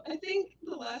 Also, I think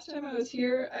the last time I was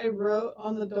here, I wrote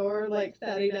on the door, like,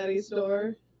 Fatty Daddy's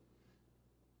door.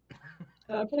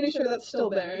 And I'm pretty sure that's still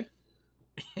there.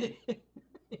 It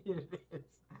is.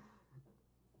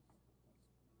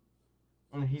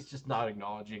 And he's just not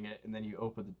acknowledging it, and then you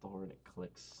open the door and it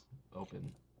clicks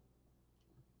open.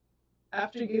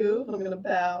 After you, I'm gonna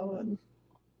bow and...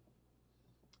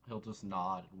 He'll just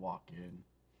nod and walk in.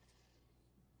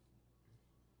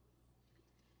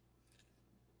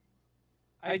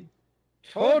 I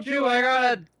told you I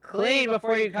gotta clean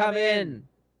before you come in,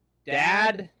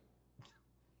 Dad.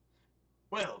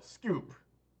 Well, Scoop,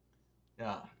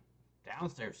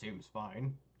 Downstairs seems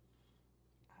fine.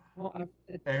 Well,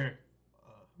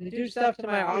 They do stuff to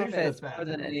my where's the office more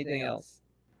than bathroom? anything else.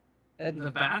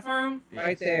 The bathroom?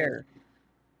 Right there.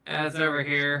 That's over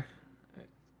here.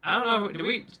 I don't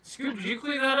know. Scoop, did you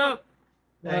clean that up?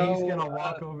 Yeah, he's gonna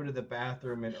walk over to the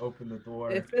bathroom and open the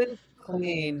door. It's been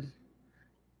cleaned.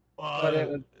 But it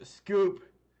was... Scoop,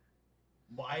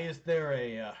 why is there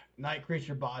a night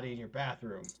creature body in your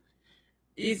bathroom?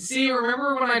 You see,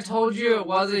 remember when I told you it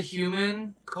was a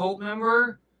human cult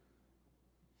member?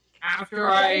 After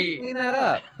I clean that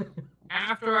up.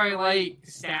 After I like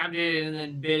stabbed it and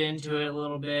then bit into it a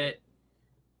little bit,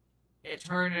 it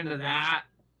turned into that.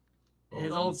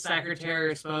 His old secretary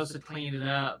was supposed to clean it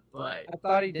up, but I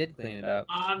thought he did clean it up.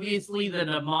 obviously the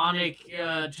demonic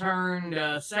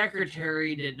turned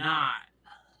secretary did not.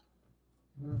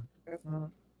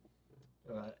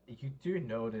 You do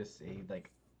notice a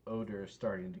odor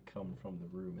starting to come from the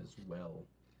room as well.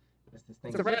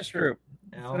 It's a restroom.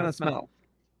 It's gonna smell.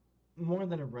 More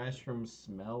than a restroom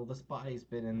smell, this body's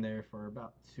been in there for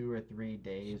about 2 or 3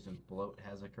 days and bloat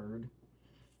has occurred.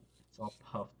 It's all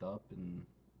puffed up and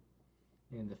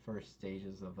in the first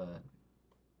stages of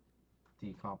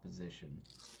decomposition.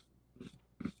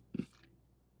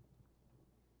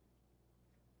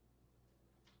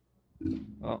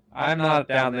 Well, I'm not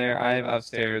down there. I'm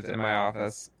upstairs in my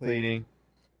office cleaning.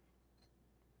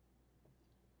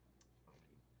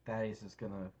 Thaddeus is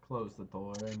gonna close the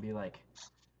door and be like,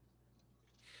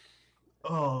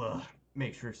 "Oh,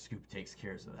 make sure Scoop takes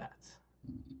care of that,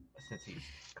 since he's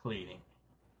cleaning."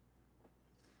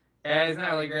 Yeah, he's not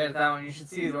really great at that one. You should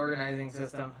see his organizing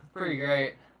system. Pretty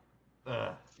great.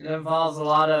 It involves a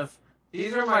lot of,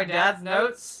 these are my dad's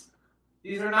notes.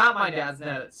 These are not my dad's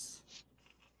notes.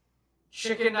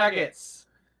 Chicken nuggets.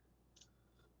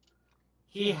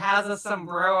 He has a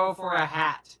sombrero for a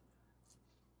hat.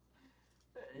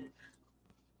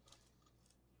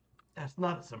 That's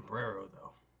not a sombrero,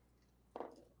 though.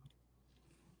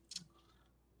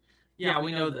 Yeah,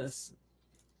 we know this.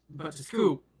 But to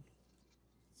Scoop,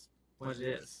 what it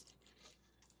is.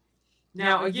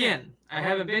 Now, again, I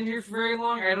haven't been here for very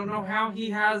long. I don't know how he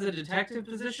has a detective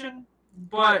position,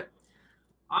 but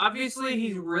obviously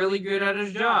he's really good at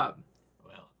his job.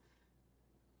 Well,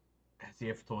 has he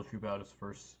ever told you about his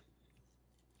first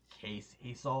case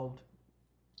he solved?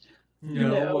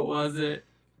 No, what was it?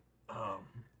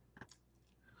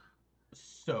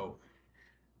 So,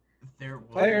 there was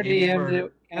Player a DM,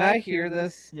 murder- can I hear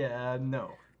this? Yeah,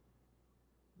 no.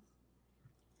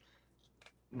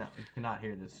 No, you cannot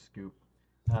hear this, Scoop.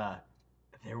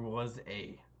 There was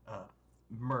a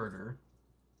murder.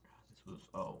 This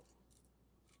was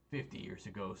 50 years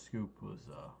ago. Scoop was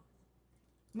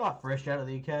not fresh out of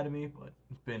the academy, but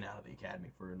he's been out of the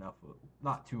academy for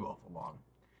not too awful long.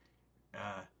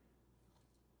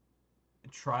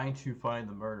 Trying to find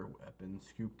the murder weapon,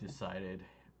 Scoop decided,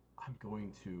 I'm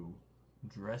going to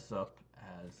dress up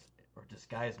as, or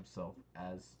disguise himself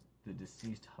as the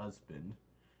deceased husband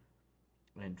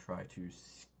and try to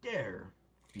scare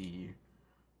the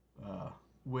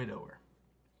widower.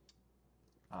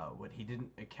 What he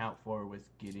didn't account for was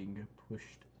getting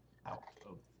pushed out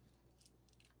of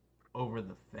over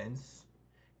the fence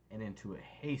and into a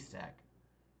haystack,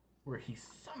 where he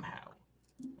somehow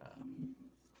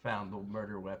found the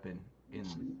murder weapon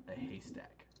in a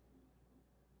haystack.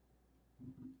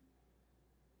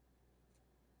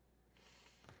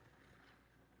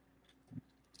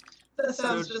 That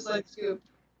sounds just like Scoop.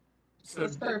 So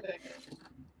That's perfect.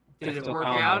 did it work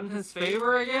out in his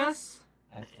favor, I guess?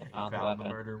 Found the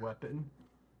murder weapon.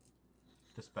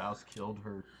 The spouse killed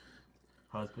her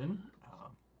husband.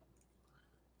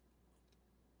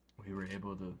 We were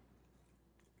able to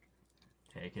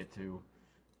take it to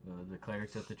the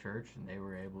clerics at the church, and they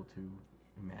were able to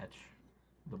match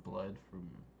the blood from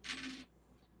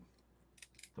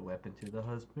the weapon to the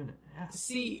husband. Yeah.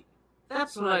 See,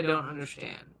 that's what I don't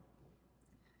understand.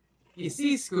 You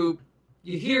see Scoop,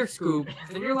 you hear Scoop,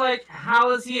 and you're like,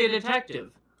 how is he a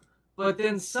detective? But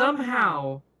then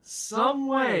somehow, some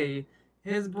way,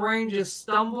 his brain just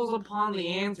stumbles upon the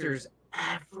answers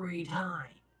every time.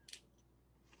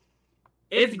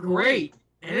 It's great,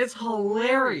 and it's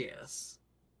hilarious.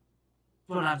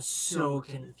 But I'm so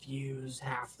confused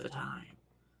half the time.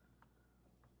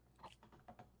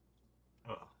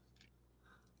 Well,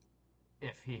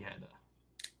 if he had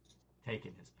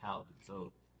taken his paladin's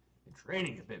oath and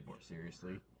training a bit more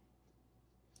seriously,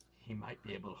 he might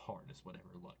be able to harness whatever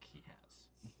luck he has.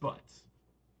 But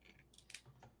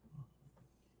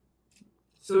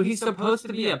So he's supposed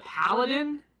to be a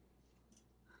paladin?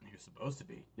 he was supposed to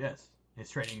be, yes. His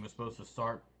training was supposed to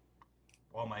start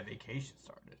while my vacation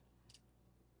started.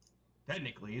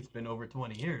 Technically, it's been over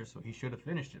 20 years, so he should have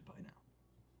finished it by now.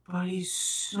 But he's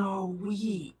so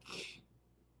weak.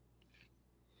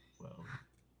 Well,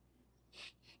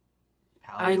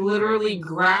 I literally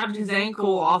grabbed his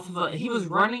ankle off of a... He was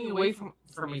running away from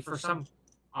me for some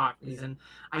odd reason.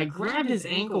 I grabbed his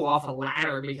ankle off a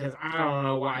ladder because I don't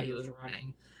know why he was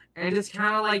running. And just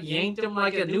kind of like yanked him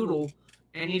like a noodle.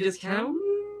 And he just kind of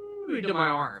into my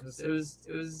arms. It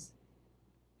was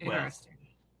interesting.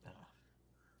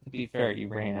 To be fair, you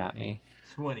ran at me.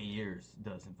 20 years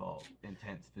does involve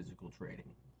intense physical training.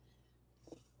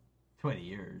 20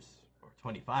 years, or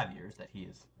 25 years that he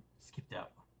has skipped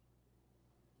out.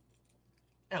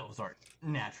 Elves aren't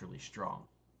naturally strong.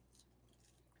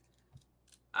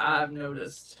 I've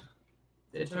noticed.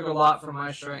 It took a lot from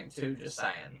my strength too, just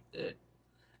saying.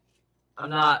 I'm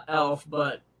not elf,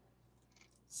 but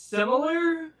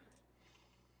similar?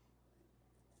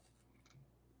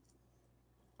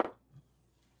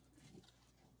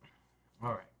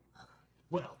 Alright.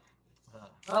 Well,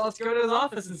 let's go to his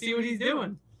office and see what he's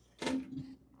doing.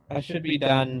 I should be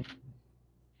done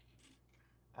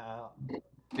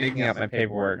picking up my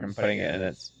paperwork and putting it in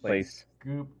its place.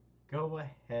 Goop, go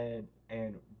ahead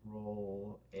and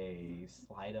roll a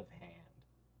sleight of hand.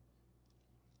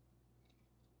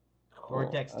 Or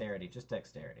dexterity. Just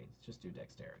dexterity. Just do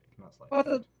dexterity. Not sleight.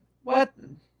 What?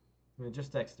 I mean,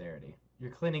 just dexterity.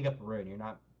 You're cleaning up a room. You're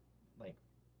not, like,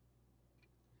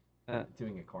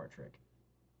 doing a card trick.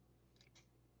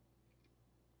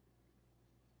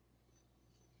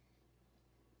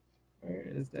 Where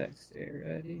is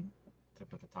dexterity? It's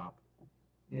up at the top.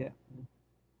 Yeah.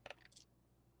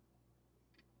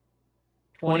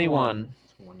 21.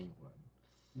 21.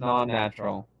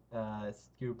 Non-natural.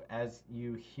 Scoop, as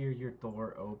you hear your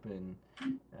door open,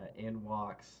 in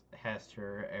walks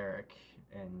Hester, Eric,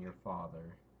 and your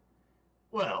father.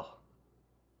 Well,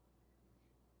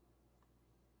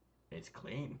 it's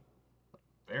clean.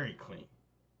 Very clean.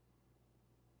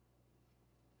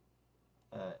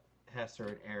 Hester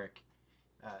and Eric,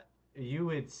 you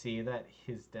would see that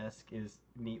his desk is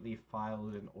neatly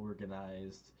filed and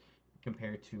organized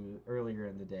compared to earlier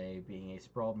in the day being a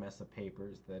sprawled mess of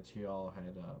papers that you all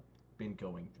had been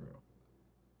going through.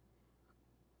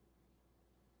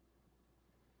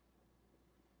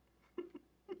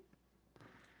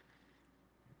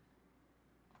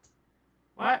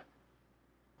 What?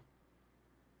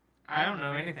 I don't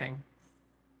know anything.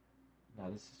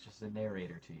 No, this is just a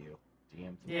narrator to you.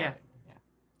 DM to Yeah. play.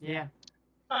 Yeah.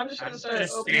 I'm just gonna start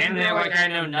just opening stand there like I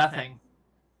know nothing.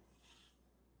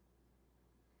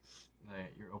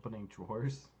 You're opening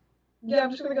drawers? Yeah, I'm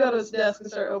just gonna go to his desk and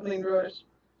start opening drawers.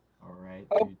 Alright.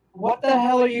 Oh, what the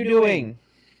hell are you doing?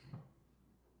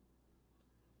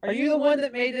 Are you the one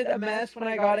that made it a mess when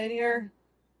I got in here?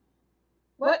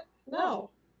 What? No.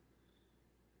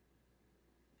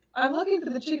 I'm looking for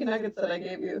the chicken nuggets that I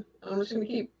gave you. I'm just gonna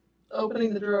keep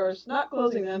opening the drawers. Not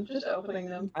closing them, just opening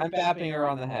them. I'm bapping her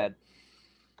on the head.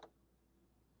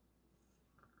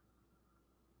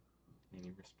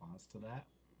 Any response to that?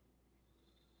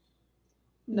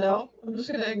 No, I'm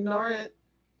just gonna ignore it.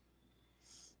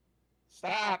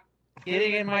 Stop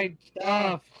getting in my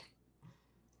stuff.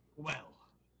 Well,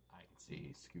 I can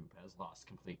see Scoop has lost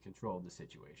complete control of the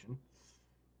situation.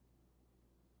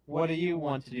 What do you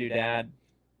want to do, Dad?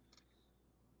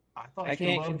 I thought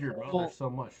you loved your mother so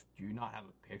much. Do you not have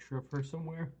a picture of her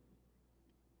somewhere?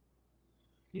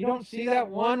 You don't see that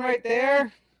one right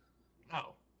there?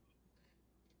 Oh.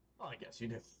 Well, I guess you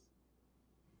do.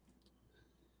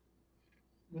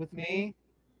 With me?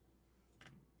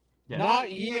 Yes.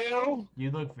 Not you!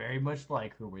 You look very much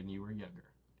like her when you were younger.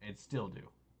 And still do.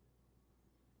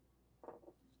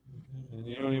 And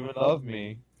you don't even love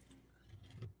me.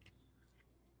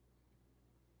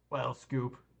 Well,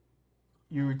 Scoop,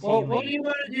 you routinely... Well, what do you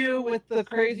want to do with the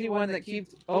crazy one that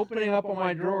keeps opening up all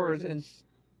my drawers and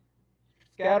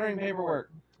scattering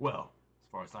paperwork? Well, as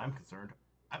far as I'm concerned,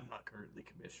 I'm not currently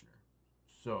commissioner.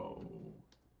 So,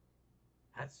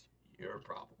 that's your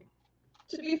problem.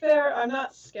 To be fair, I'm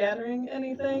not scattering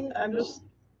anything. I'm just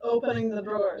opening the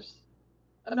drawers.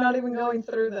 I'm not even going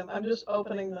through them. I'm just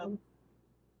opening them.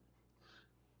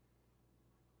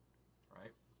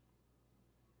 Right.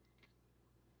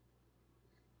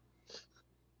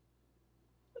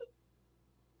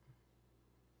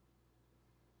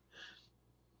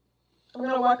 I'm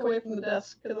gonna walk away from the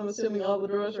desk because I'm assuming all the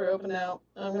drawers are open now.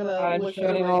 I'm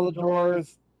shutting all the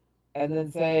drawers and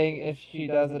then saying if she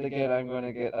does it again, I'm going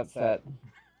to get upset.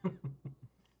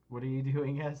 What are you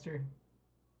doing, Hester?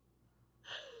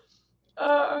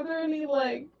 Are there any,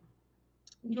 like,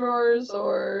 drawers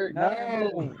or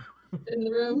No. in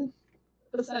the room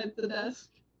besides the desk?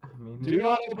 I mean, Do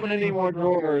not open any more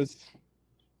drawers.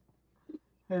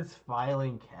 There's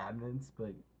filing cabinets,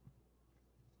 but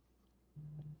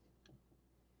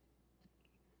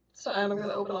So I'm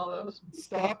gonna open all those.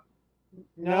 Stop.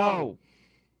 No.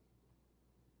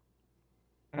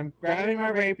 I'm grabbing my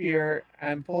rapier,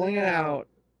 I'm pulling it out,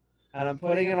 and I'm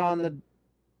putting it on the...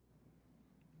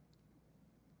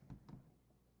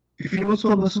 If you don't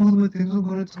stop messing with my things, I'm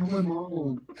gonna tell my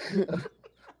mom.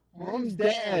 Mom's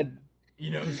dead. you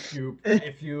know, Scoop,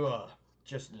 if you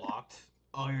just locked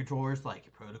all your drawers like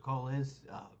your protocol is,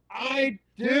 I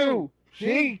do.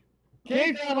 She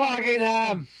keeps unlocking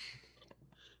them.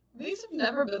 These have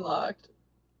never been locked.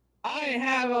 I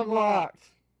have them locked.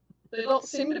 They don't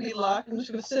seem to be locked. I'm just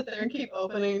gonna sit there and keep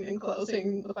opening and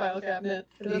closing the file cabinet.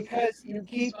 Because you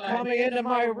keep coming into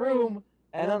my room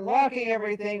and unlocking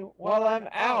everything while I'm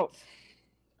out.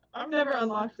 I've never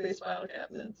unlocked these file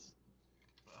cabinets.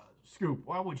 Scoop,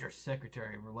 why would your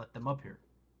secretary ever let them up here?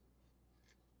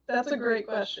 That's a great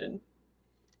question.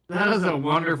 That is a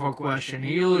wonderful question.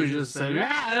 He usually just said,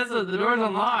 the door's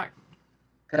unlocked.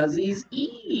 Because he's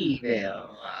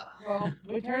evil. Well,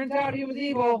 it turns out he was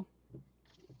evil.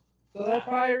 So that's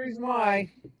probably the reason why.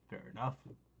 Fair enough.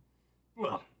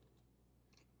 Well,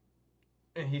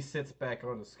 and he sits back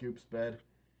on the Scoop's bed.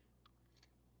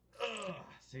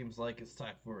 Seems like it's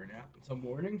time for a nap until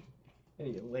morning.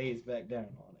 And he lays back down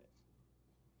on it.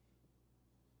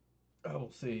 I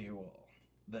will see you all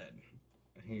then.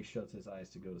 And he shuts his eyes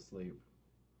to go to sleep.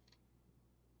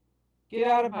 Get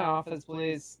out of my office,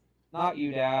 please. Not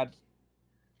you, Dad.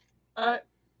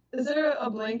 Is there a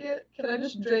blanket? Can I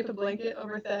just drape a blanket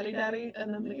over Thaddy Daddy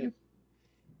and then leave?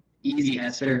 Easy,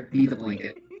 Hester. Be the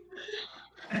blanket.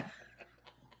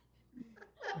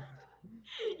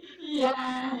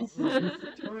 Yes!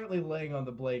 He's currently laying on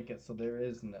the blanket, so there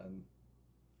is none.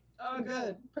 Oh,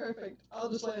 good. Perfect.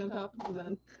 I'll just lay on top of him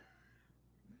then.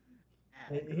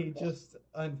 He just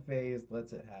unfazed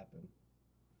lets it happen.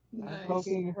 Nice. I'm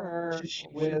poking her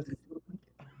with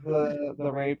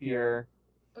the rapier.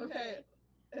 Okay.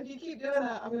 If you keep doing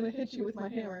that, I'm gonna hit you with my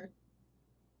hammer.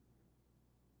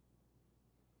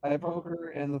 I poke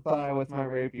her in the thigh with my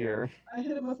rapier. I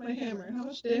hit him with my hammer. How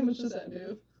much damage does that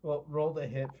do? Well, roll the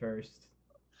hit first.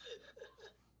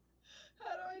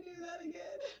 How do I do that again?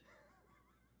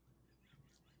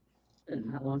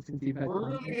 Not long since you've had We're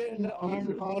gonna get into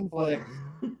armed conflict.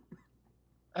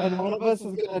 And one of us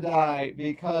is gonna die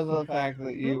because of the fact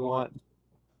that you want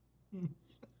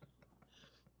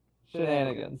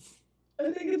shenanigans.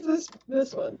 I think it's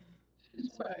this one.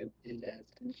 It's fine.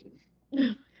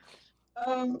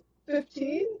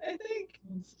 15, I think.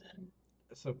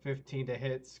 So 15 to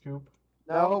hit, Scoop.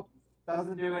 Nope,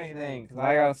 doesn't do anything because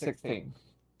I got a 16.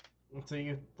 So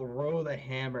you throw the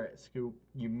hammer at Scoop.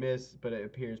 You miss, but it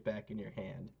appears back in your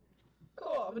hand.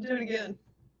 Cool, I'm gonna do it again.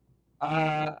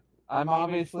 I'm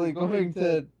obviously going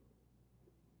to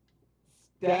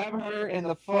stab her in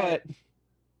the foot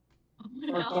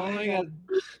for throwing a...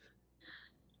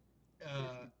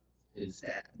 Is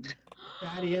that?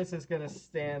 Thaddeus is gonna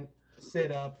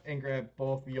sit up, and grab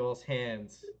both of y'all's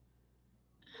hands.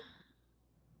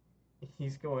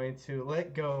 He's going to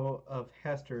let go of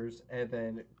Hester's and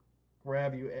then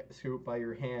grab you, Scoop, by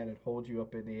your hand and hold you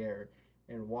up in the air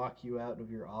and walk you out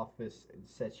of your office and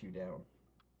set you down.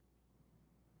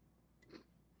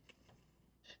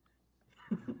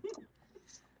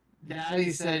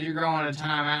 Daddy said you're going to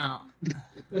timeout.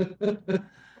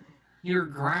 You're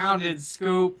grounded,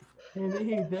 Scoop. And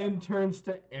he then turns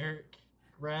to Eric,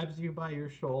 grabs you by your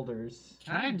shoulders.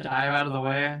 Can I dive out of the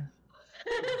way?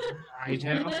 Try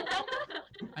to.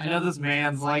 I know this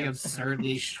man's like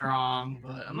absurdly strong,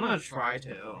 but I'm gonna try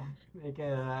to. Make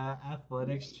an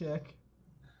athletics check.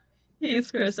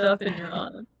 He's Chris up and you're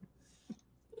on.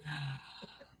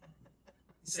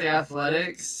 Say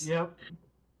athletics? Yep.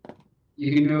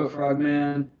 You can do it,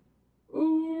 Frogman.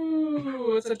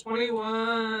 Ooh, it's a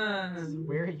 21.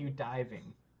 Where are you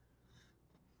diving?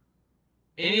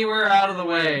 Anywhere out of the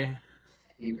way.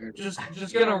 Just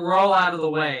gonna roll out of the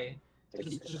way.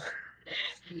 Just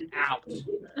out.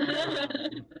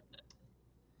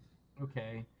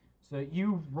 Okay, so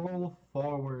you roll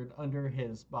forward under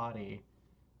his body,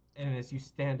 and as you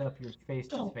stand up, you're face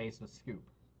to face with Scoop.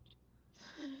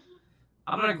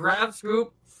 I'm gonna grab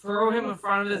Scoop, throw him in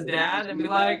front of his dad, and be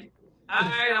like,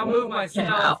 alright, I'll move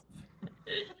myself.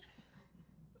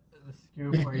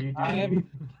 Scoop, are you doing?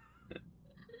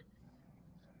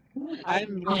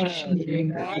 I'm gonna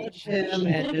watch him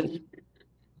and just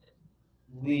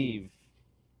leave.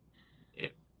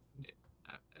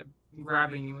 I'm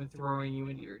grabbing you and throwing you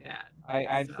into your dad.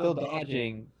 I'm still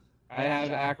dodging. I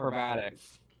have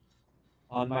acrobatics.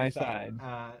 on my side.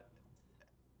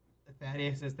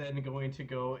 Thaddeus is then going to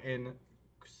go and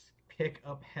pick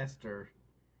up Hester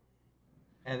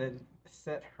and then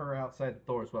set her outside the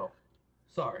door as well.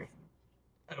 Sorry,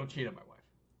 I don't cheat on my wife.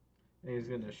 And he's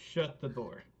going to shut the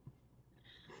door.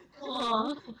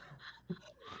 Aww.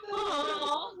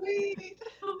 Aww. Sweet.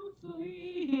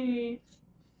 Sweet.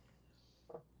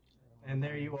 And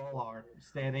there you all are,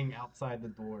 standing outside the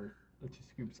door to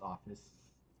Scoop's office.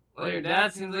 Well, your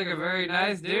dad seems like a very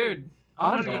nice dude.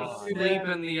 I'm gonna go sleep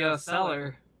in the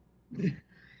cellar.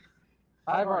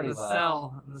 I've already The left.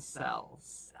 cell. The cell.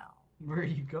 Where are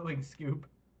you going, Scoop?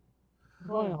 I'm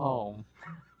going home.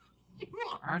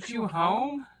 Aren't you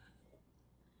home?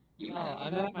 No,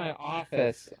 I'm at my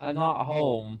office. I'm not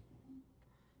home.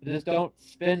 I just don't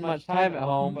spend much time at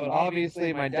home, but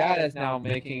obviously my dad is now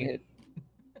making it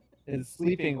his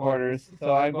sleeping quarters,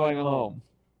 so I'm going home.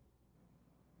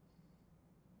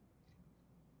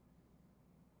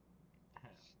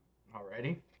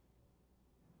 Alrighty.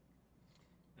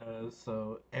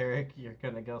 So, Eric, you're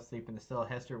gonna go sleep in the cell.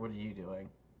 Hester, what are you doing?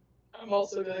 I'm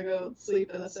also gonna go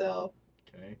sleep in a cell.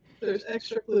 Okay. There's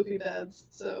extra floopy beds,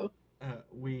 so.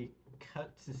 We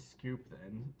cut to Scoop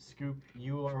then. Scoop,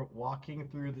 you are walking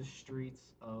through the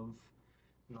streets of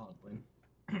Nodlon.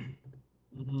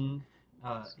 Mm-hmm.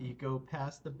 You go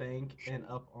past the bank and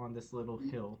up on this little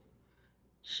hill.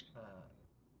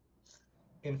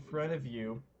 In front of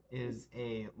you is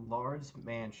a large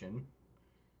mansion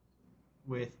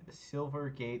with silver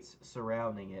gates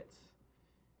surrounding it.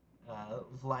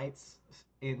 Lights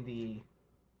in the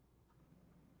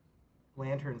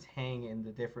lanterns hang in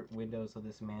the different windows of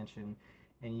this mansion,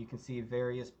 and you can see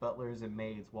various butlers and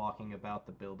maids walking about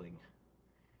the building.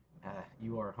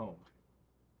 You are home.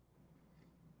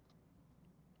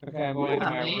 Okay, I'm going to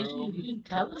my room. You didn't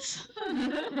tell us.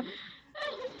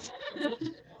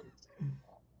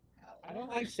 I don't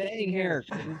like staying here.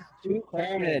 It's too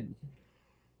crowded.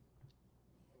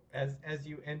 As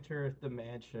you enter the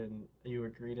mansion, you are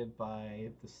greeted by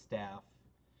the staff.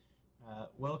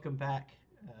 Welcome back,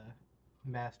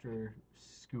 Master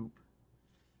Scoop.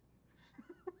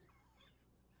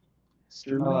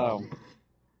 Hello.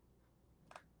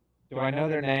 Do I know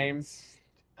their names?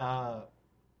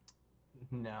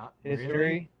 Not History?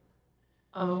 really.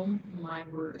 Oh my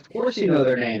word. Of course you know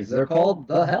their names. They're called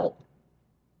The Help.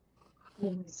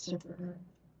 You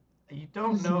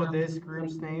don't know this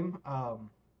group's name,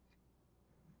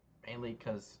 mainly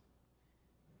because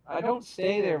I don't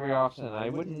stay there very often. I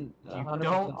wouldn't you 100%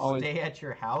 don't always... stay at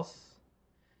your house.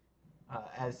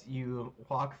 As you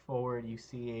walk forward, you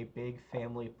see a big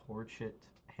family portrait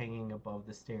hanging above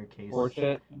the staircase.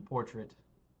 Portrait? Portrait.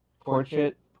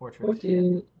 Portrait?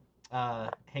 Portrait.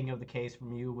 Hanging of the case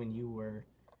from you when you were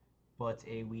but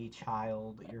a wee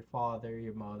child, your father,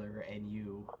 your mother, and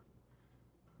you.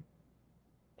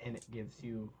 And it gives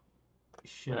you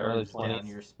shivers down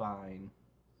your spine.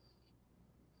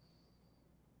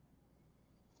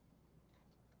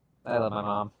 I love my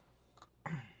mom.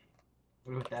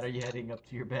 With that, are you heading up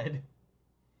to your bed?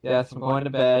 Yes, I'm going to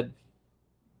bed.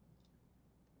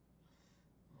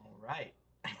 All right.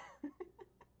 And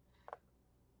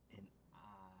I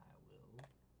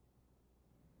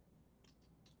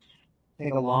will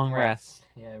take a long rest.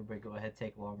 Yeah, everybody go ahead,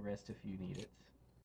 take a long rest if you need it.